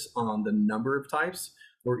consensus on the number of types,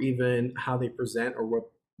 or even how they present or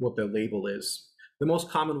what the label is. The most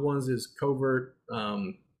common ones is covert,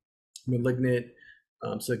 malignant,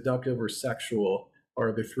 seductive, or sexual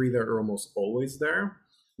are the three that are almost always there.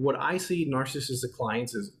 What I see narcissistic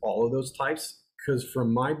clients is all of those types, because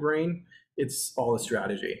from my brain, it's all a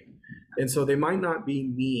strategy. And so they might not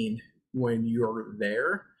be mean when you're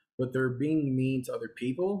there, but they're being mean to other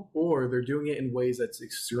people, or they're doing it in ways that's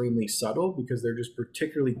extremely subtle because they're just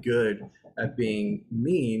particularly good at being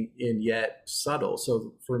mean and yet subtle.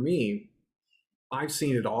 So for me, I've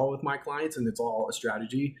seen it all with my clients, and it's all a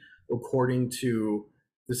strategy according to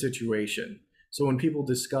the situation. So when people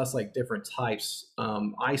discuss like different types,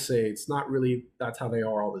 I say it's not really that's how they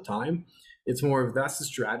are all the time. It's more of that's the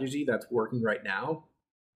strategy that's working right now.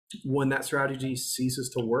 When that strategy ceases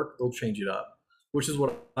to work, they'll change it up, which is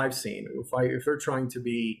what I've seen. If they're trying to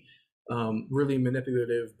be really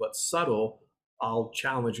manipulative but subtle, I'll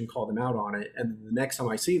challenge and call them out on it. And the next time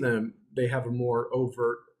I see them, they have a more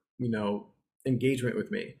overt, engagement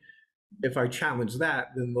with me. If I challenge that,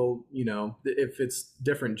 then they'll, if it's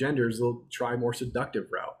different genders, they'll try a more seductive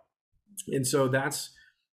route. And so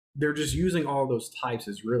they're just using all those types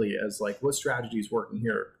as really as like what strategy is working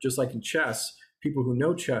here. Just like in chess, people who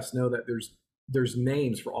know chess know that there's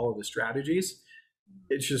names for all of the strategies.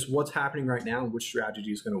 It's just what's happening right now and which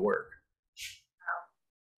strategy is going to work.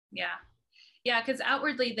 Yeah. Yeah, because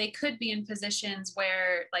outwardly they could be in positions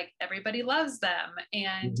where like everybody loves them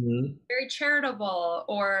and very charitable,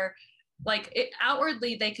 or like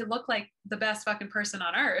outwardly they could look like the best fucking person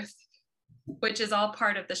on earth, which is all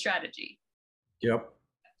part of the strategy. Yep,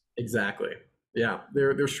 exactly. Yeah,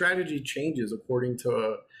 their strategy changes according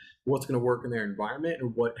to what's going to work in their environment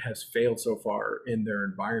and what has failed so far in their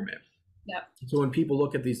environment. Yep. So when people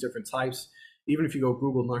look at these different types, even if you go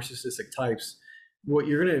Google narcissistic types, what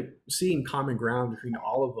you're going to see in common ground between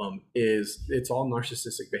all of them is it's all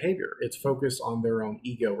narcissistic behavior. It's focused on their own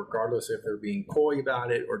ego, regardless if they're being coy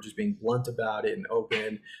about it or just being blunt about it and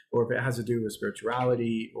open, or if it has to do with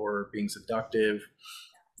spirituality or being seductive.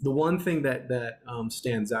 The one thing that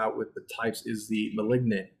stands out with the types is the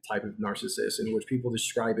malignant type of narcissist, in which people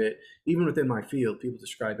describe it, even within my field, people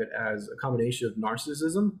describe it as a combination of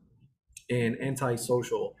narcissism and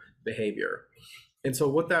antisocial behavior. And so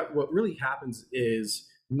what really happens is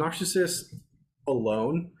narcissists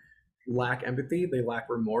alone lack empathy, they lack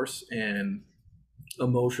remorse and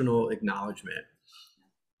emotional acknowledgement.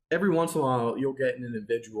 Every once in a while, you'll get an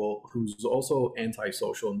individual who's also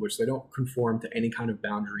antisocial, in which they don't conform to any kind of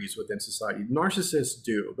boundaries within society. Narcissists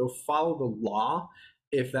do. They'll follow the law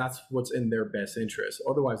if that's what's in their best interest.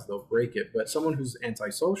 Otherwise, they'll break it. But someone who's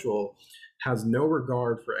antisocial has no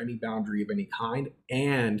regard for any boundary of any kind,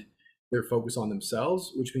 and they're focused on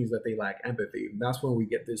themselves, which means that they lack empathy. That's when we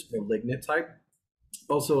get this malignant type.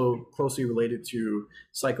 Also closely related to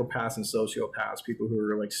psychopaths and sociopaths, people who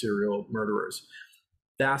are like serial murderers.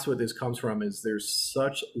 That's what this comes from, is there's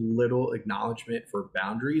such little acknowledgement for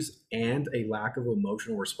boundaries and a lack of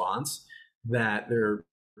emotional response that they're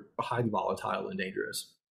highly volatile and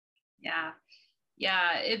dangerous. Yeah.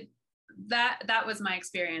 That was my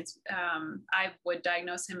experience. I would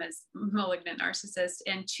diagnose him as malignant narcissist,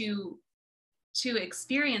 and to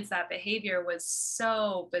experience that behavior was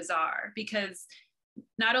so bizarre, because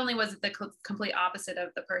not only was it the complete opposite of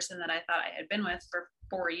the person that I thought I had been with for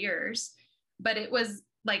 4 years, but it was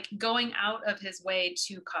like going out of his way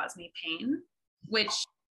to cause me pain, which,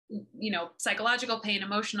 psychological pain,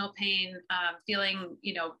 emotional pain, feeling,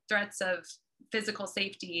 threats of physical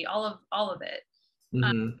safety, all of it.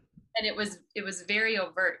 And it was very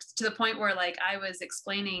overt, to the point where like I was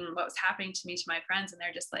explaining what was happening to me to my friends, and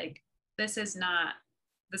they're just like, this is not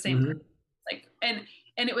the same person. Like,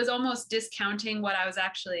 and it was almost discounting what I was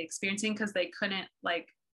actually experiencing, because they couldn't like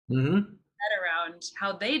get around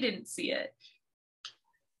how they didn't see it.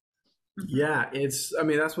 Yeah,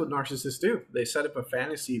 that's what narcissists do. They set up a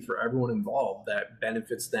fantasy for everyone involved that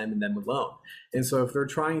benefits them and them alone. And so if they're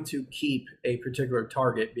trying to keep a particular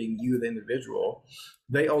target, being you, the individual,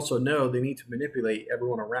 they also know they need to manipulate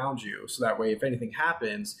everyone around you. So that way, if anything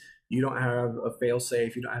happens, you don't have a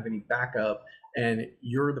fail-safe, you don't have any backup, and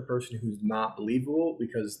you're the person who's not believable,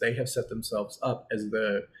 because they have set themselves up as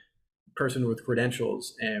the person with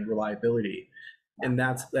credentials and reliability. And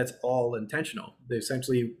that's all intentional. They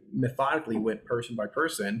essentially methodically went person by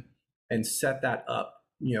person and set that up,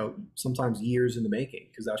 sometimes years in the making,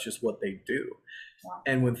 because that's just what they do.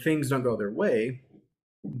 And when things don't go their way,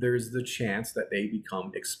 there's the chance that they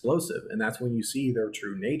become explosive. And that's when you see their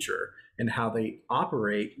true nature and how they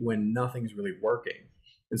operate when nothing's really working.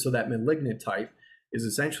 And so that malignant type, is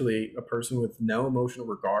essentially a person with no emotional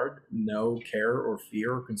regard, no care or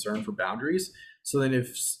fear or concern for boundaries. So then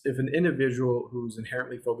if an individual who's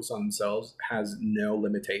inherently focused on themselves has no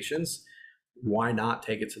limitations, why not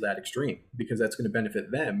take it to that extreme? Because that's going to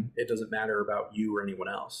benefit them. It doesn't matter about you or anyone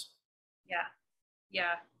else. Yeah.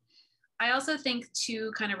 Yeah. I also think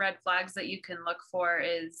two kind of red flags that you can look for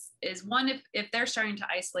is one, if they're starting to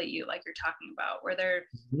isolate you, like you're talking about, where they're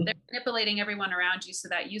manipulating everyone around you so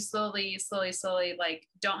that you slowly like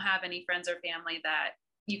don't have any friends or family that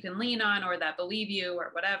you can lean on or that believe you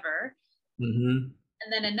or whatever. Mm-hmm.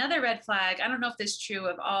 And then another red flag, I don't know if this is true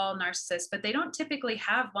of all narcissists, but they don't typically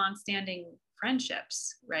have long-standing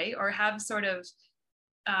friendships, right? Or have sort of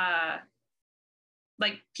uh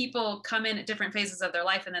like people come in at different phases of their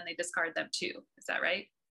life and then they discard them too. Is that right?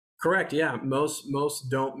 Correct. Yeah. Most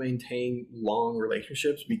don't maintain long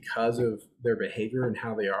relationships because of their behavior and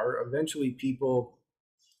how they are. Eventually, people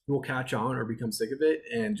will catch on or become sick of it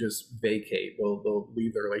and just vacate. They'll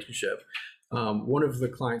leave the relationship. One of the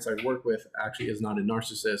clients I work with actually is not a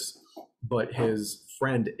narcissist, but his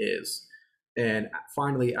friend is. And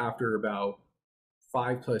finally, after about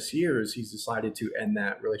 5+ years, he's decided to end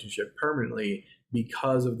that relationship permanently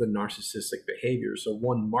because of the narcissistic behavior. So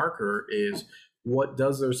one marker is, what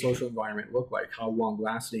does their social environment look like? How long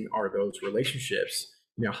lasting are those relationships?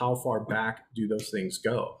 How far back do those things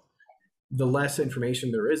go? The less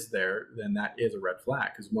information there is there, then that is a red flag,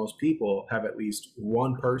 because most people have at least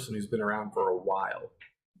one person who's been around for a while.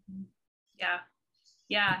 Yeah.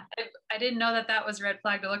 Yeah. I didn't know that that was a red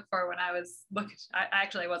flag to look for when I was looking.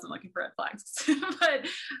 I wasn't looking for red flags, but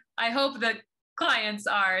I hope that clients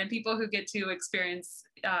are, and people who get to experience,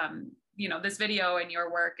 this video and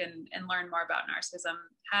your work and learn more about narcissism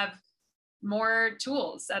have more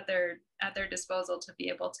tools at their disposal to be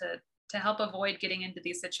able to help avoid getting into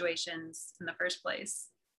these situations in the first place.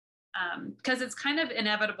 Because it's kind of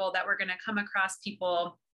inevitable that we're going to come across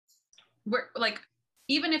people where, like,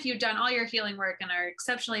 even if you've done all your healing work and are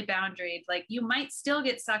exceptionally boundaried, like you might still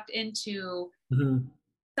get sucked into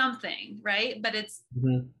something, right? But it's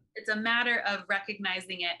a matter of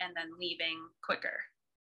recognizing it and then leaving quicker.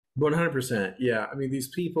 100%. Yeah. I mean, these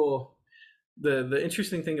people, the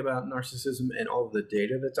interesting thing about narcissism and all of the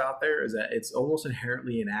data that's out there is that it's almost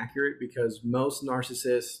inherently inaccurate, because most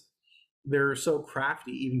narcissists, they're so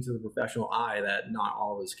crafty even to the professional eye that not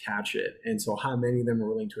all of us catch it. And so how many of them are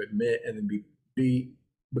willing to admit and then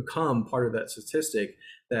become part of that statistic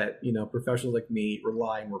that professionals like me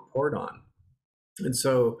rely and report on? And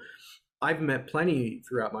so I've met plenty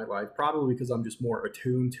throughout my life, probably because I'm just more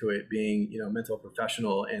attuned to it, being a mental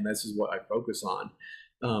professional, and this is what I focus on.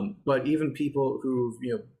 But even people who've,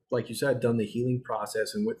 like you said, done the healing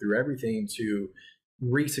process and went through everything to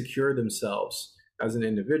resecure themselves as an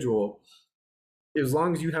individual, as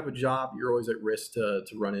long as you have a job, you're always at risk to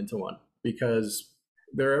run into one, because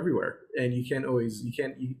they're everywhere, and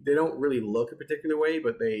they don't really look a particular way,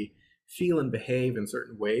 but they feel and behave in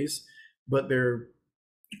certain ways, but they're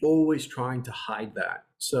always trying to hide that.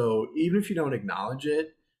 So even if you don't acknowledge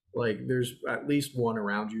it, like there's at least one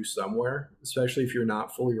around you somewhere, especially if you're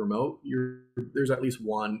not fully remote, there's at least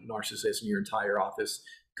one narcissist in your entire office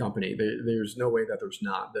company. There's no way that there's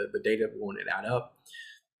not. The data won't add up.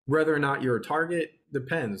 Whether or not you're a target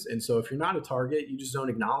depends. And so if you're not a target, you just don't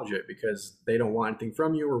acknowledge it because they don't want anything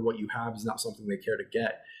from you, or what you have is not something they care to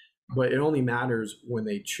get. But it only matters when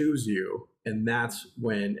they choose you, and that's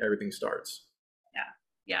when everything starts.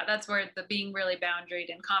 Yeah, that's where the being really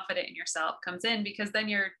boundaried and confident in yourself comes in, because then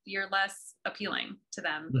you're less appealing to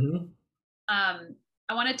them.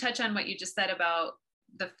 I want to touch on what you just said about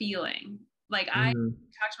the feeling. Like I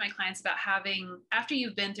talk to my clients about having, after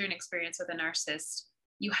you've been through an experience with a narcissist,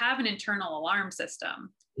 you have an internal alarm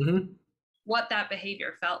system, what that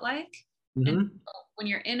behavior felt like. And when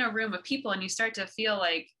you're in a room of people and you start to feel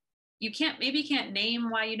like you can't name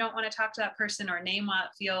why you don't want to talk to that person, or name why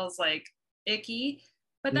it feels like icky,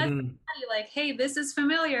 but that's like, hey, this is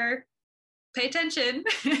familiar, pay attention.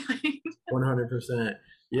 100%.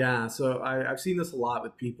 Yeah. So I've seen this a lot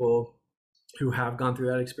with people who have gone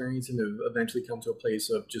through that experience and have eventually come to a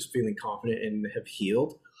place of just feeling confident and have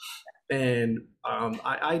healed. And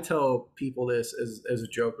I tell people this as a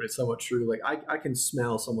joke, but it's somewhat true. Like I can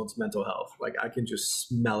smell someone's mental health. Like I can just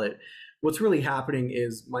smell it. What's really happening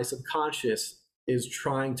is my subconscious is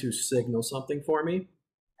trying to signal something for me,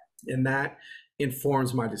 and that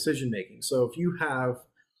informs my decision making. So if you have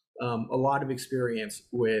a lot of experience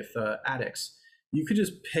with addicts, you could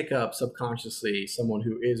just pick up subconsciously someone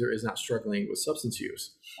who is or is not struggling with substance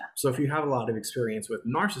use. So if you have a lot of experience with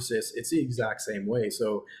narcissists, it's the exact same way.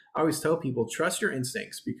 So I always tell people, trust your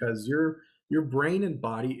instincts, because your brain and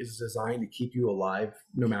body is designed to keep you alive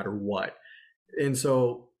no matter what. And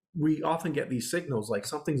so we often get these signals like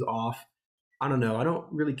something's off. I don't know. I don't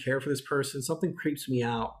really care for this person. Something creeps me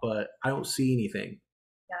out, but I don't see anything.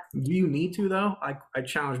 Yeah. Do you need to, though? I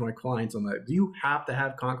challenge my clients on that. Do you have to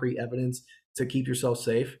have concrete evidence to keep yourself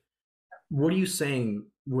safe? What are you saying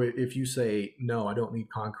if you say, no, I don't need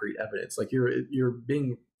concrete evidence? Like you're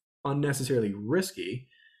being unnecessarily risky.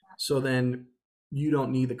 So then you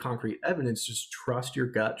don't need the concrete evidence. Just trust your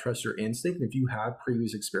gut, trust your instinct. If you have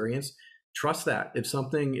previous experience, trust that. If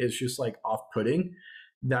something is just like off-putting,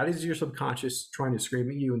 that is your subconscious trying to scream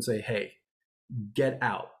at you and say, hey, get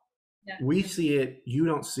out. Yeah. We see it, you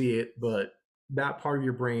don't see it, but that part of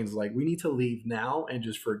your brain's like, we need to leave now and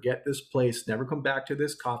just forget this place, never come back to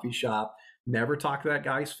this coffee shop, never talk to that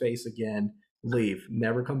guy's face again, leave,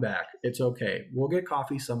 never come back. It's okay. We'll get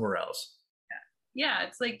coffee somewhere else. Yeah,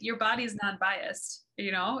 it's like your body's non-biased,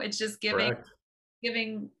 you know, it's just giving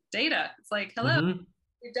data. It's like, hello,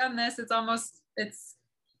 we've done this. It's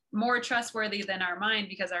more trustworthy than our mind,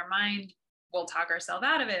 because our mind will talk ourselves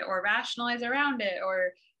out of it or rationalize around it or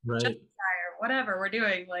justify or whatever we're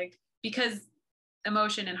doing, like, because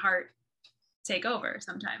emotion and heart take over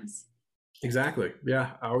sometimes. Exactly.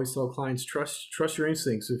 Yeah. I always tell clients, trust your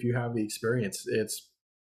instincts. If you have the experience,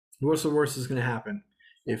 what's the worst is going to happen?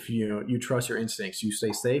 If you trust your instincts, you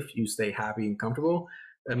stay safe, you stay happy and comfortable.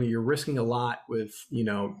 I mean, you're risking a lot with,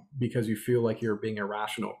 because you feel like you're being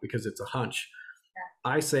irrational because it's a hunch.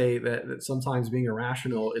 Yeah. I say that sometimes being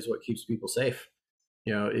irrational is what keeps people safe.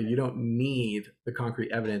 You don't need the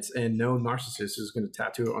concrete evidence, and no narcissist is going to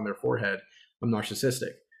tattoo it on their forehead, I'm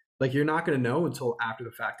narcissistic. Like, you're not going to know until after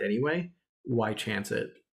the fact anyway. Why chance it?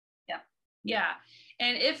 Yeah.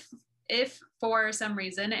 And if for some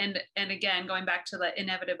reason, and again, going back to the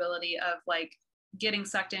inevitability of like getting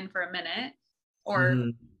sucked in for a minute or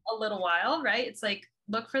a little while, right? It's like,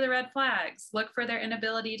 look for the red flags, look for their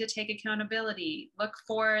inability to take accountability, look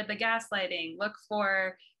for the gaslighting, look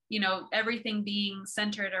for, everything being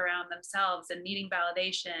centered around themselves and needing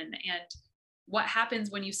validation. And what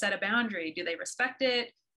happens when you set a boundary? Do they respect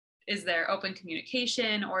it? Is there open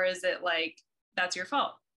communication, or is it like, that's your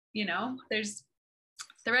fault? There's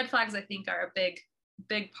the red flags, I think, are a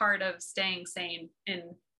big part of staying sane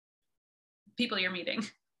in people you're meeting.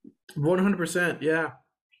 100%. Yeah.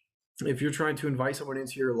 If you're trying to invite someone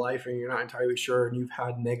into your life and you're not entirely sure and you've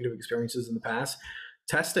had negative experiences in the past,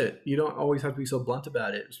 test it. You don't always have to be so blunt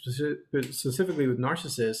about it. Specifically with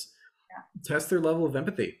narcissists, test their level of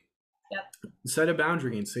empathy. Yep. Set a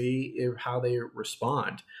boundary and see how they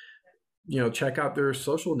respond. Check out their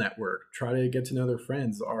social network. Try to get to know their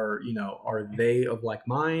friends. Are they of like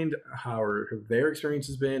mind? How have their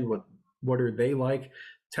experiences been? What are they like?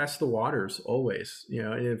 Test the waters always.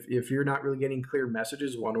 And if you're not really getting clear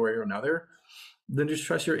messages one way or another, then just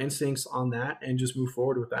trust your instincts on that and just move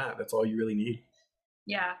forward with that. That's all you really need.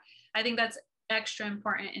 Yeah, I think that's extra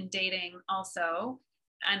important in dating also.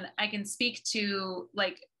 And I can speak to,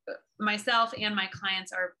 like, myself and my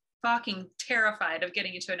clients are fucking terrified of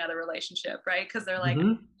getting into another relationship, right? Because they're like,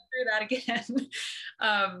 through that again.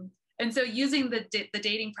 And so using the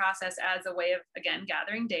dating process as a way of, again,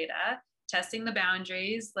 gathering data, testing the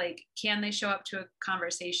boundaries, like, can they show up to a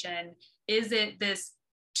conversation? Is it this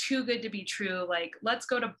too good to be true? Like, let's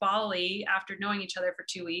go to Bali after knowing each other for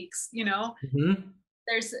 2 weeks,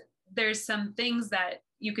 There's some things that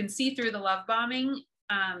you can see through the love bombing,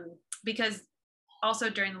 because also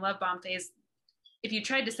during the love bomb phase, if you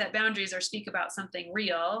tried to set boundaries or speak about something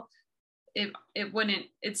real,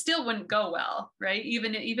 it still wouldn't go well, right?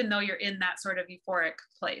 Even though you're in that sort of euphoric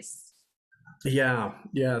place. Yeah.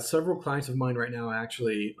 Several clients of mine right now,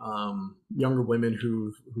 actually, younger women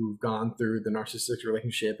who've gone through the narcissistic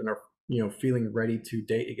relationship and are feeling ready to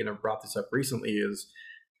date again. I've brought this up recently. Is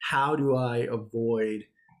how do I avoid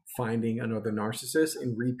finding another narcissist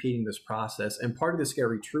and repeating this process? And part of the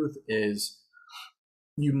scary truth is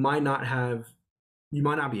you might not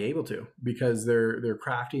be able to, because they're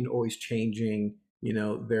crafting, always changing,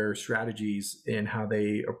 their strategies and how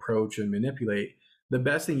they approach and manipulate. The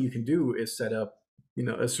best thing you can do is set up,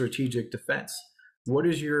 a strategic defense. What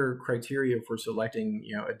is your criteria for selecting,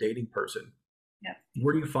 a dating person? Yeah.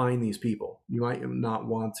 Where do you find these people? You might not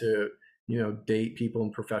want to, date people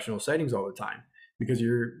in professional settings all the time, because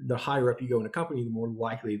the higher up you go in a company, the more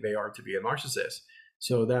likely they are to be a narcissist.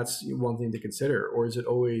 So that's one thing to consider. Or is it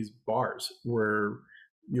always bars where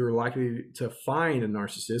you're likely to find a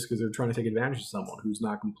narcissist because they're trying to take advantage of someone who's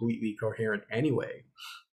not completely coherent anyway?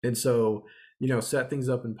 And so, set things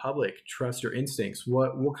up in public, trust your instincts.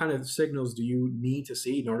 What kind of signals do you need to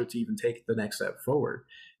see in order to even take the next step forward?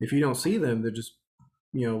 If you don't see them, then just,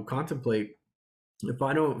 contemplate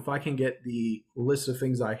If I can get the list of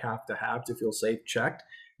things I have to feel safe checked,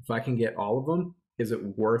 if I can get all of them, is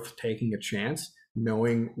it worth taking a chance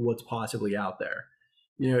knowing what's possibly out there?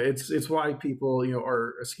 It's why people,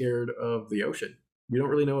 are scared of the ocean. We don't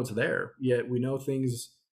really know what's there, yet we know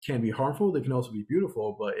things can be harmful. They can also be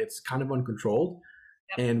beautiful, but it's kind of uncontrolled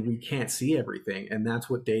Yep. and we can't see everything. And that's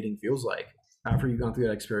what dating feels like. After you've gone through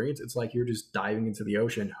that experience, it's like you're just diving into the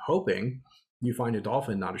ocean, hoping you find a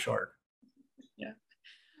dolphin, not a shark. Yeah.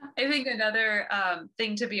 I think another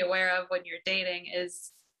thing to be aware of when you're dating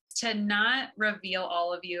is to not reveal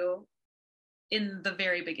all of you in the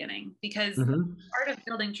very beginning, because Mm-hmm. part of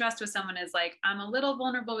building trust with someone is like, I'm a little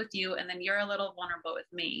vulnerable with you, and then you're a little vulnerable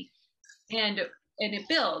with me. And it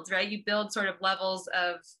builds, right? You build sort of levels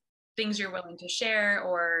of things you're willing to share,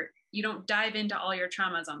 or you don't dive into all your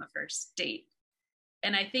traumas on the first date.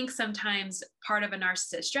 And I think sometimes part of a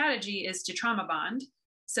narcissist strategy is to trauma bond.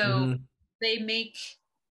 So Mm-hmm. they make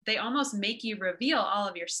they almost make you reveal all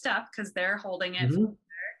of your stuff because they're holding it, Mm-hmm.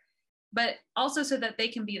 but also so that they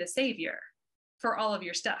can be the savior for all of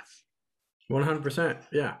your stuff. 100%.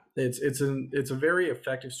 Yeah. It's a very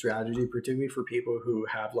effective strategy, particularly for people who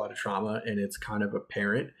have a lot of trauma and it's kind of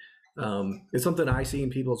apparent. It's something I see in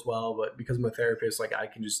people as well, but because I'm a therapist, like I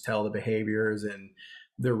can just tell the behaviors and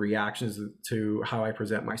the reactions to how I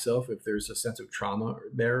present myself, if there's a sense of trauma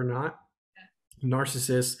there or not.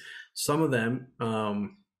 Narcissists, some of them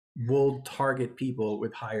will target people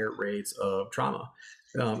with higher rates of trauma.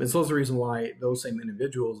 It's also the reason why those same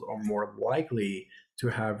individuals are more likely to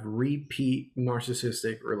have repeat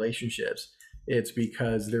narcissistic relationships. It's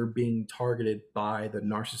because they're being targeted by the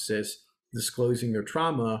narcissist, disclosing their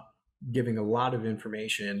trauma, giving a lot of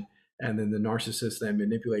information, and then the narcissist then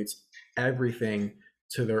manipulates everything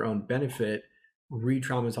to their own benefit, re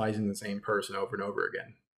traumatizing the same person over and over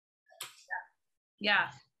again. Yeah.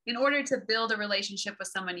 In order to build a relationship with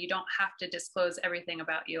someone, you don't have to disclose everything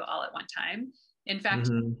about you all at one time. In fact,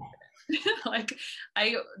 Mm-hmm. like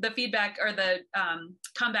the feedback or the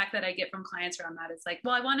comeback that I get from clients around that is like,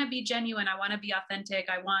 well, I want to be genuine. I want to be authentic.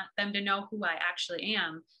 I want them to know who I actually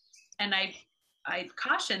am. And I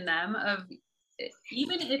caution them of,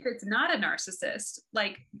 even if it's not a narcissist,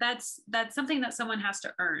 like that's something that someone has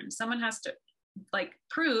to earn. Someone has to like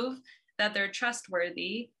prove that they're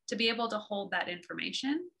trustworthy to be able to hold that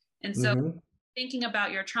information. And so Mm-hmm. thinking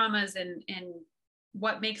about your traumas and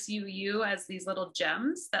what makes you you as these little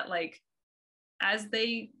gems that, like, as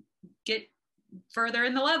they get further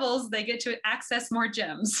in the levels, they get to access more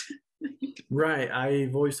gems. Right.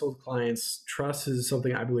 I've always told clients trust is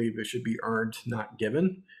something I believe it should be earned, not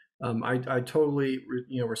given. I totally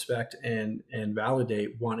respect and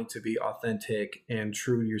validate wanting to be authentic and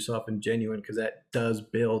true to yourself and genuine because that does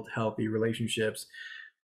build healthy relationships.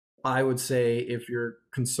 I would say if you're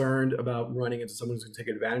concerned about running into someone who's going to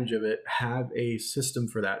take advantage of it, have a system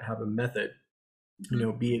for that, have a method.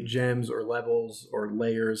 Be it gems or levels or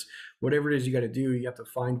layers, whatever it is you got to do, you have to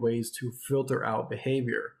find ways to filter out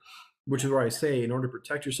behavior, which is where I say, in order to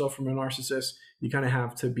protect yourself from a narcissist, you kind of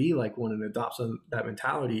have to be like one and adopt that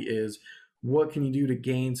mentality is what can you do to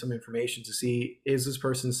gain some information to see, is this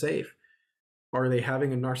person safe? Are they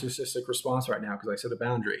having a narcissistic response right now? Because I set a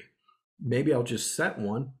boundary. Maybe I'll just set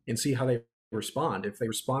one and see how they respond. If they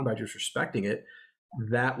respond by just respecting it,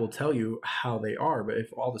 that will tell you how they are. But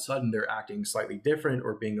if all of a sudden they're acting slightly different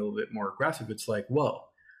or being a little bit more aggressive, it's like, whoa,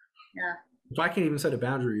 Yeah. if I can't even set a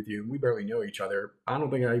boundary with you and we barely know each other, I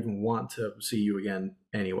don't think I even want to see you again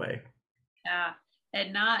anyway. Yeah.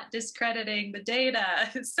 And not discrediting the data.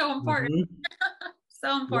 It's so important. Mm-hmm.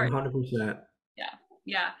 So important. 100%. Yeah.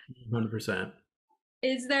 Yeah. 100%.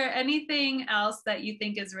 Is there anything else that you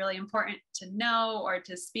think is really important to know or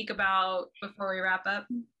to speak about before we wrap up?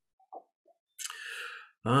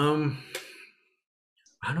 Um,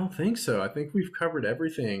 I don't think so. I think we've covered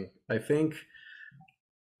everything. I think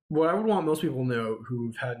what I would want most people to know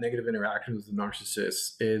who've had negative interactions with a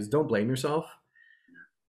narcissist is don't blame yourself.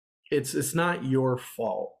 It's not your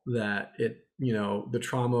fault that the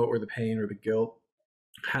trauma or the pain or the guilt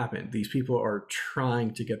happened. These people are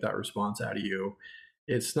trying to get that response out of you.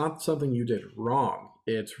 It's not something you did wrong.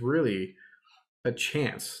 It's really a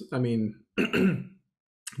chance. I mean,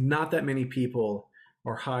 not that many people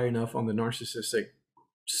are high enough on the narcissistic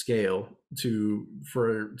scale to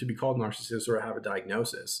be called narcissist or have a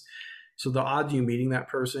diagnosis. So the odds of you meeting that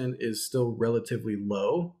person is still relatively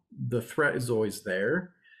low. The threat is always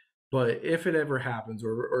there. But if it ever happens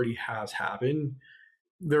or already has happened,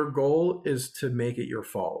 their goal is to make it your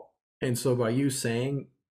fault. And so by you saying,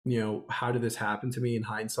 how did this happen to me in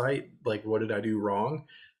hindsight? Like, what did I do wrong?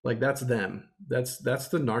 Like that's them. That's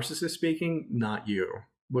the narcissist speaking, not you.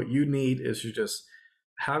 What you need is to just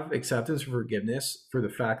have acceptance and forgiveness for the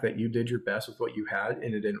fact that you did your best with what you had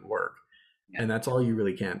and it didn't work. Yeah. And that's all you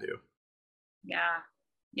really can do.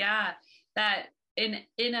 Yeah. That in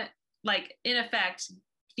effect,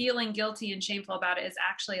 feeling guilty and shameful about it is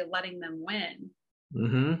actually letting them win.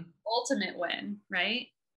 Mm-hmm. Ultimate win, right?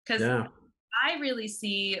 Because I really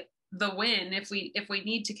see the win, if we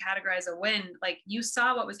need to categorize a win, like you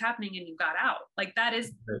saw what was happening and you got out. Like that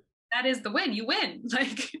is the win. You win.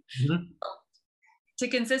 Like to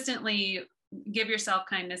consistently give yourself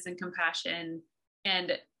kindness and compassion,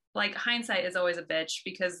 and like hindsight is always a bitch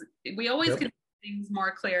because we always can see things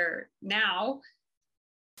more clear now.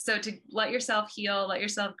 So to let yourself heal, let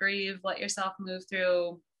yourself grieve, let yourself move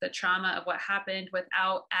through the trauma of what happened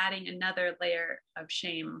without adding another layer of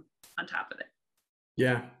shame on top of it.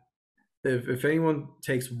 Yeah. If anyone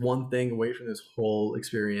takes one thing away from this whole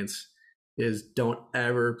experience, is don't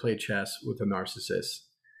ever play chess with a narcissist.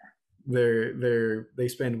 They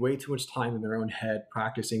spend way too much time in their own head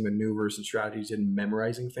practicing maneuvers and strategies and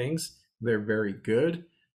memorizing things. They're very good.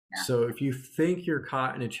 Yeah. So if you think you're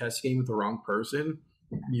caught in a chess game with the wrong person,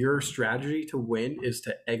 your strategy to win is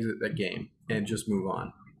to exit that game and just move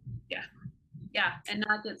on. Yeah. And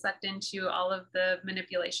not get sucked into all of the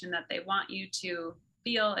manipulation that they want you to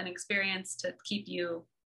feel and experience to keep you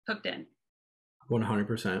hooked in.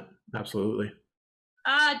 100%. Absolutely.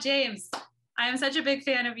 James, I am such a big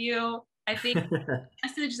fan of you. I think the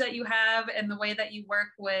message that you have and the way that you work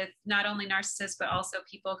with not only narcissists, but also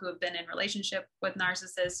people who have been in relationship with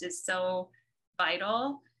narcissists is so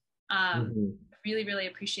vital. Really, really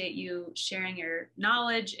appreciate you sharing your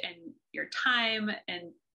knowledge and your time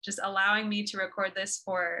and just allowing me to record this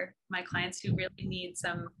for my clients who really need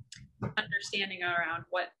some understanding around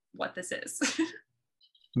what this is.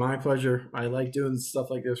 My pleasure. I like doing stuff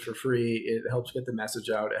like this for free. It helps get the message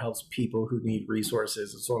out. It helps people who need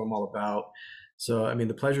resources. It's what I'm all about. So, I mean,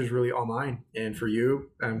 the pleasure is really all mine. And for you,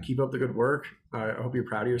 keep up the good work. I hope you're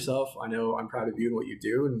proud of yourself. I know I'm proud of you and what you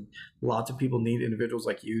do. And lots of people need individuals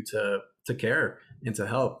like you to care and to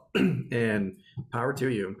help. And power to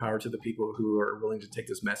you and power to the people who are willing to take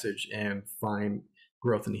this message and find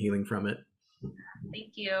growth and healing from it.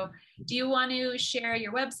 Thank you. Do you want to share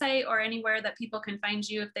your website or anywhere that people can find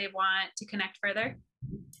you if they want to connect further?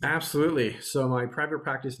 Absolutely. So my private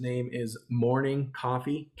practice name is Morning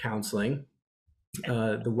Coffee Counseling.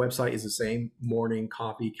 The website is the same,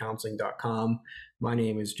 morningcoffeecounseling.com. My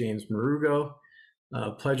name is James Marrugo.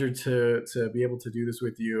 Pleasure to be able to do this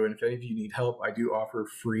with you. And if any of you need help, I do offer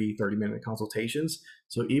free 30-minute consultations.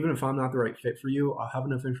 So even if I'm not the right fit for you, I'll have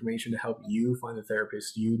enough information to help you find the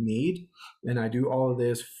therapist you need. And I do all of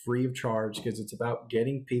this free of charge because it's about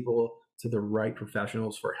getting people to the right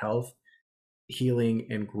professionals for health, healing,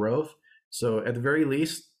 and growth. So at the very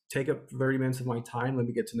least, take up 30 minutes of my time. Let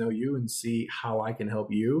me get to know you and see how I can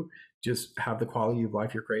help you just have the quality of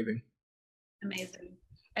life you're craving. Amazing.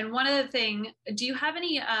 And one other thing, do you have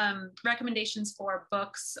any recommendations for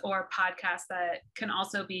books or podcasts that can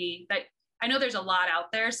also be, that I know there's a lot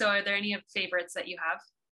out there. So are there any favorites that you have?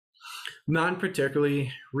 Not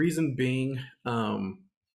particularly. Reason being,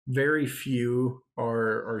 very few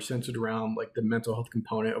are centered around like the mental health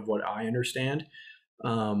component of what I understand.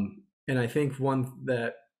 And I think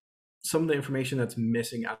some of the information that's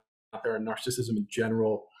missing out there in narcissism in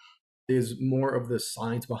general is more of the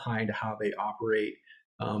science behind how they operate.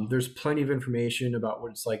 There's plenty of information about what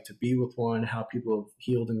it's like to be with one, how people have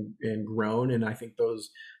healed and grown. And I think those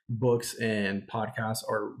books and podcasts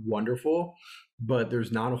are wonderful, but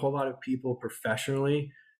there's not a whole lot of people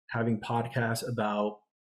professionally having podcasts about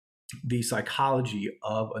the psychology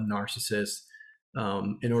of a narcissist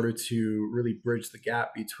in order to really bridge the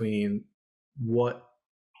gap between what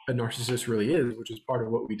a narcissist really is, which is part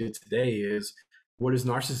of what we did today, is what is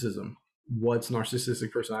narcissism? What's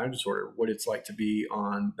narcissistic personality disorder, what it's like to be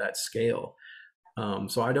on that scale.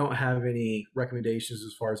 So I don't have any recommendations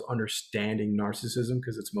as far as understanding narcissism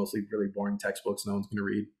because it's mostly really boring textbooks no one's going to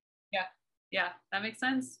read. Yeah, that makes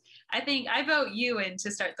sense. I think I vote you in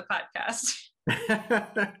to start the podcast.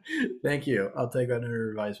 Thank you. I'll take that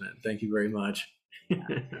under advisement. Thank you very much.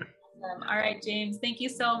 All right, James, thank you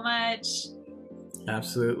so much.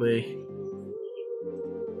 Absolutely.